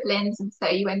difficulties with siblings, and so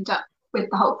you end up with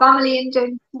the whole family and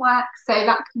doing work. So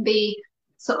that can be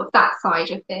sort of that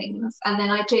side of things. And then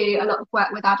I do a lot of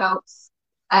work with adults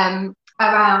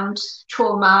around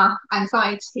trauma,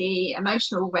 anxiety,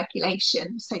 emotional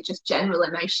regulation, so just general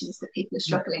emotions that people are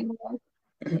struggling with.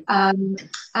 And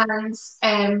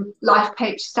life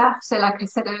coach stuff. So, like I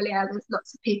said earlier, there's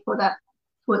lots of people that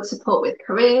want support with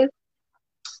careers,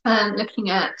 looking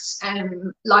at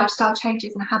lifestyle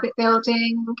changes and habit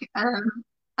building,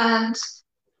 and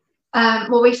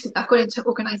more recently, I've got into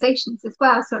organisations as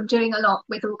well. So I'm doing a lot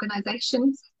with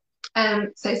organisations,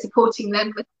 so supporting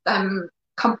them with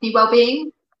company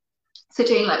wellbeing. So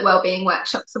doing like wellbeing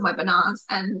workshops and webinars,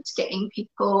 and getting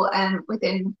people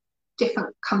within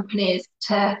different companies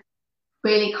to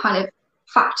really kind of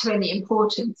factor in the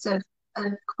importance of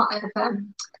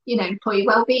employee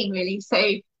wellbeing, really. So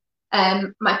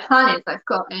my plan is I've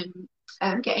got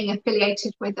getting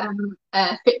affiliated with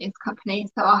a fitness company,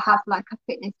 so I'll have like a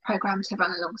fitness program to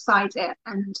run alongside it,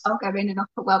 and I'll go in and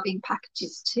offer wellbeing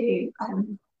packages to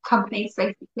companies,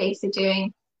 basically. So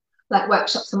doing like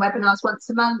workshops and webinars once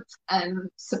a month,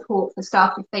 support for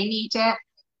staff if they need it,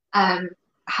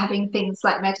 having things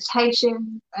like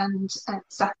meditation and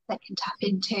stuff they can tap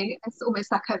into. It's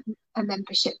almost like a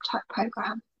membership type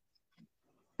program.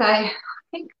 So I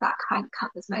think that kind of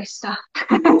covers most stuff.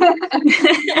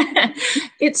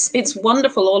 It's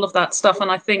wonderful, all of that stuff,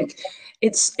 and I think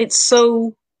it's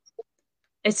so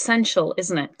essential,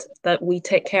 isn't it, that we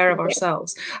take care of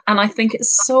ourselves. And I think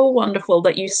it's so wonderful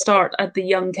that you start at the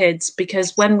young kids,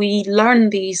 because when we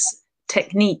learn these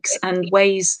techniques and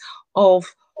ways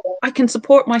of, I can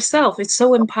support myself, it's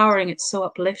so empowering, it's so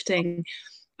uplifting,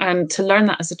 and to learn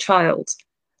that as a child.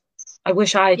 I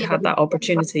wish I'd Yeah. had that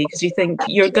opportunity, because you think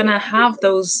you're going to have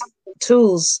those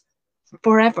tools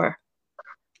forever.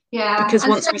 Yeah. Because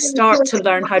And once we start to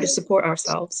learn how to support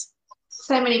ourselves.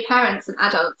 so many parents and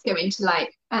adults go into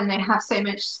like, and they have so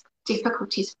much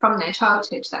difficulties from their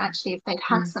childhood that actually if they'd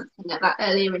had something at that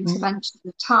earlier intervention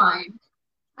of time,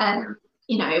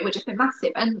 it would have been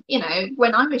massive. And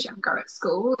when I was younger at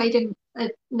school, they didn't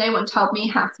no one told me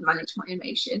how to manage my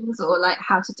emotions or like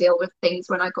how to deal with things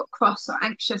when I got cross or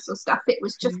anxious or stuff. It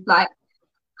was just like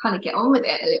kind of get on with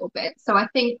it a little bit. So I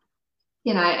think,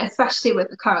 especially with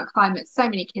the current climate, so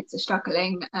many kids are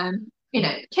struggling.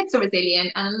 Kids are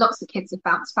resilient, and lots of kids have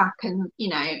bounced back. And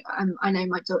I know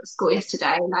my daughter's school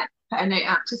yesterday, like, put a note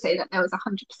out to say that there was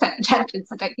 100% attendance.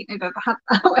 I don't think they've ever had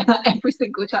that where like, every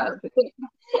single child was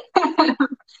in.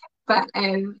 But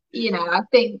I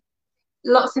think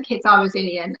lots of kids are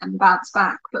resilient and bounce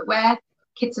back. But where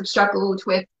kids have struggled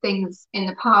with things in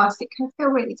the past, it can feel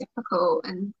really difficult.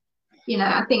 And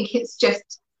I think it's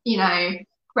just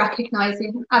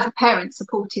recognizing as a parent,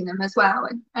 supporting them as well,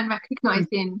 and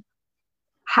recognizing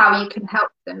how you can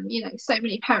help them. So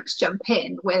many parents jump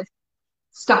in with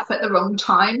stuff at the wrong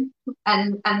time,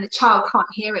 and the child can't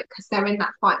hear it because they're in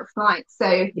that fight or flight.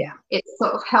 So Yeah, it's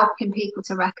sort of helping people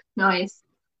to recognize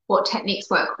what techniques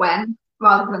work when,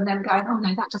 rather than them going, oh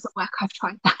no, that doesn't work, I've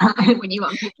tried that. When you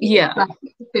want to yeah, like,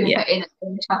 been yeah, put in at the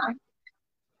same time.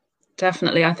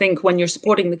 definitely. I think when you're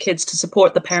supporting the kids, to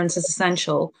support the parents is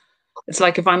essential. It's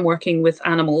like if I'm working with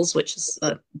animals, which is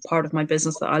a part of my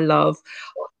business that I love,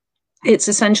 it's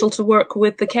essential to work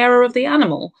with the carer of the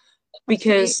animal,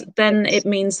 because Absolutely. then it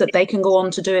means that they can go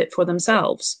on to do it for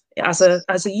themselves as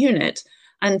a unit,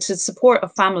 and to support a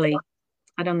family.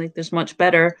 I don't think there's much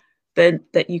better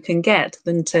that you can get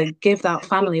than to give that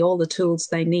family all the tools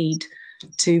they need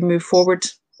to move forward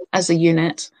as a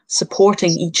unit,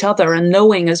 supporting each other and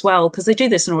knowing as well, because they do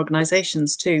this in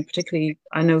organizations too, particularly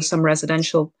I know some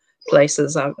residential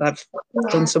places. I've done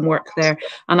Yeah. some work there,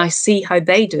 and I see how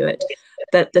they do it,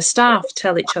 that the staff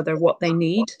tell each other what they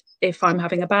need. If I'm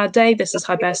having a bad day, this is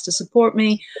how best to support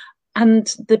me. And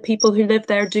the people who live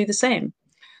there do the same.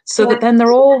 So that Yeah. then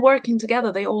they're all working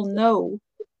together. They all know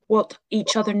what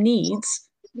each other needs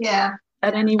Yeah.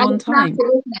 at any And one it's time. massive,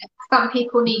 isn't it? Some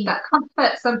people need that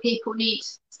comfort, some people need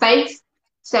space,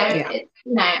 So Yeah. it,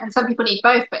 and some people need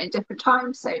both, but in different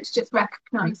times. So it's just Mm.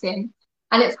 recognizing,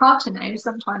 and it's hard to know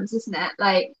sometimes, isn't it?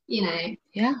 Like,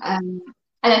 Yeah. um,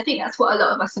 and I think that's what a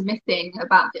lot of us are missing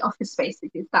about the office spaces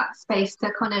is that space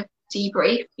to kind of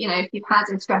debrief. If you've had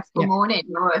a stressful Yeah.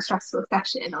 morning or a stressful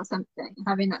session or something,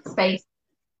 having that space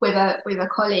with a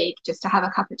colleague just to have a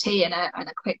cup of tea and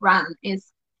a quick rant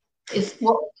is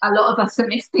what a lot of us are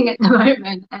missing at the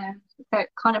moment. So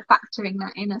kind of factoring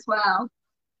that in as well.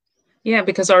 Yeah,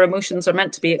 because our emotions are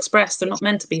meant to be expressed, they're not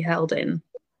meant to be held in.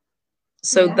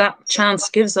 So Yeah. that chance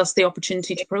gives us the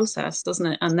opportunity to process, doesn't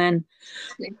it? And then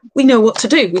we know what to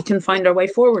do. We can find our way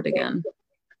forward again.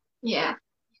 Yeah.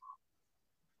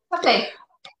 Lovely.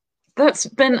 That's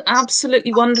been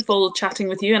absolutely wonderful chatting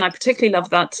with you, and I particularly love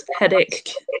that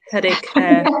headache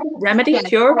remedy Yeah,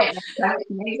 cure great. That's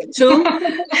amazing. tool.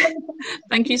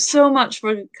 Thank you so much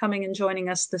for coming and joining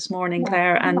us this morning, Yeah.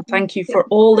 Claire, and thank you for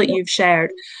all that you've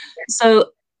shared.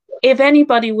 So, if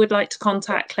anybody would like to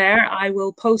contact Claire, I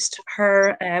will post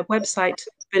her website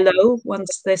below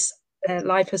once this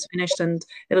live has finished, and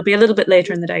it'll be a little bit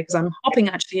later in the day because I'm hopping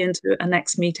actually into a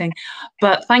next meeting.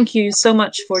 But thank you so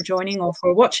much for joining or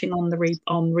for watching on the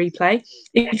on replay.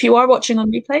 If you are watching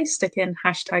on replay, stick in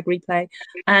 #replay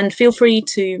and feel free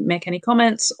to make any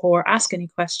comments or ask any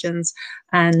questions,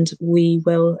 and we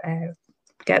will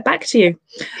get back to you.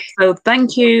 So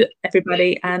thank you,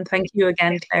 everybody, and thank you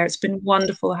again, Claire. It's been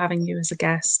wonderful having you as a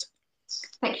guest.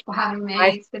 Thank you for having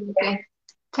Bye. me. It's been good.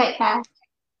 Take care.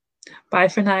 Bye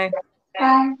for now.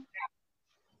 Bye.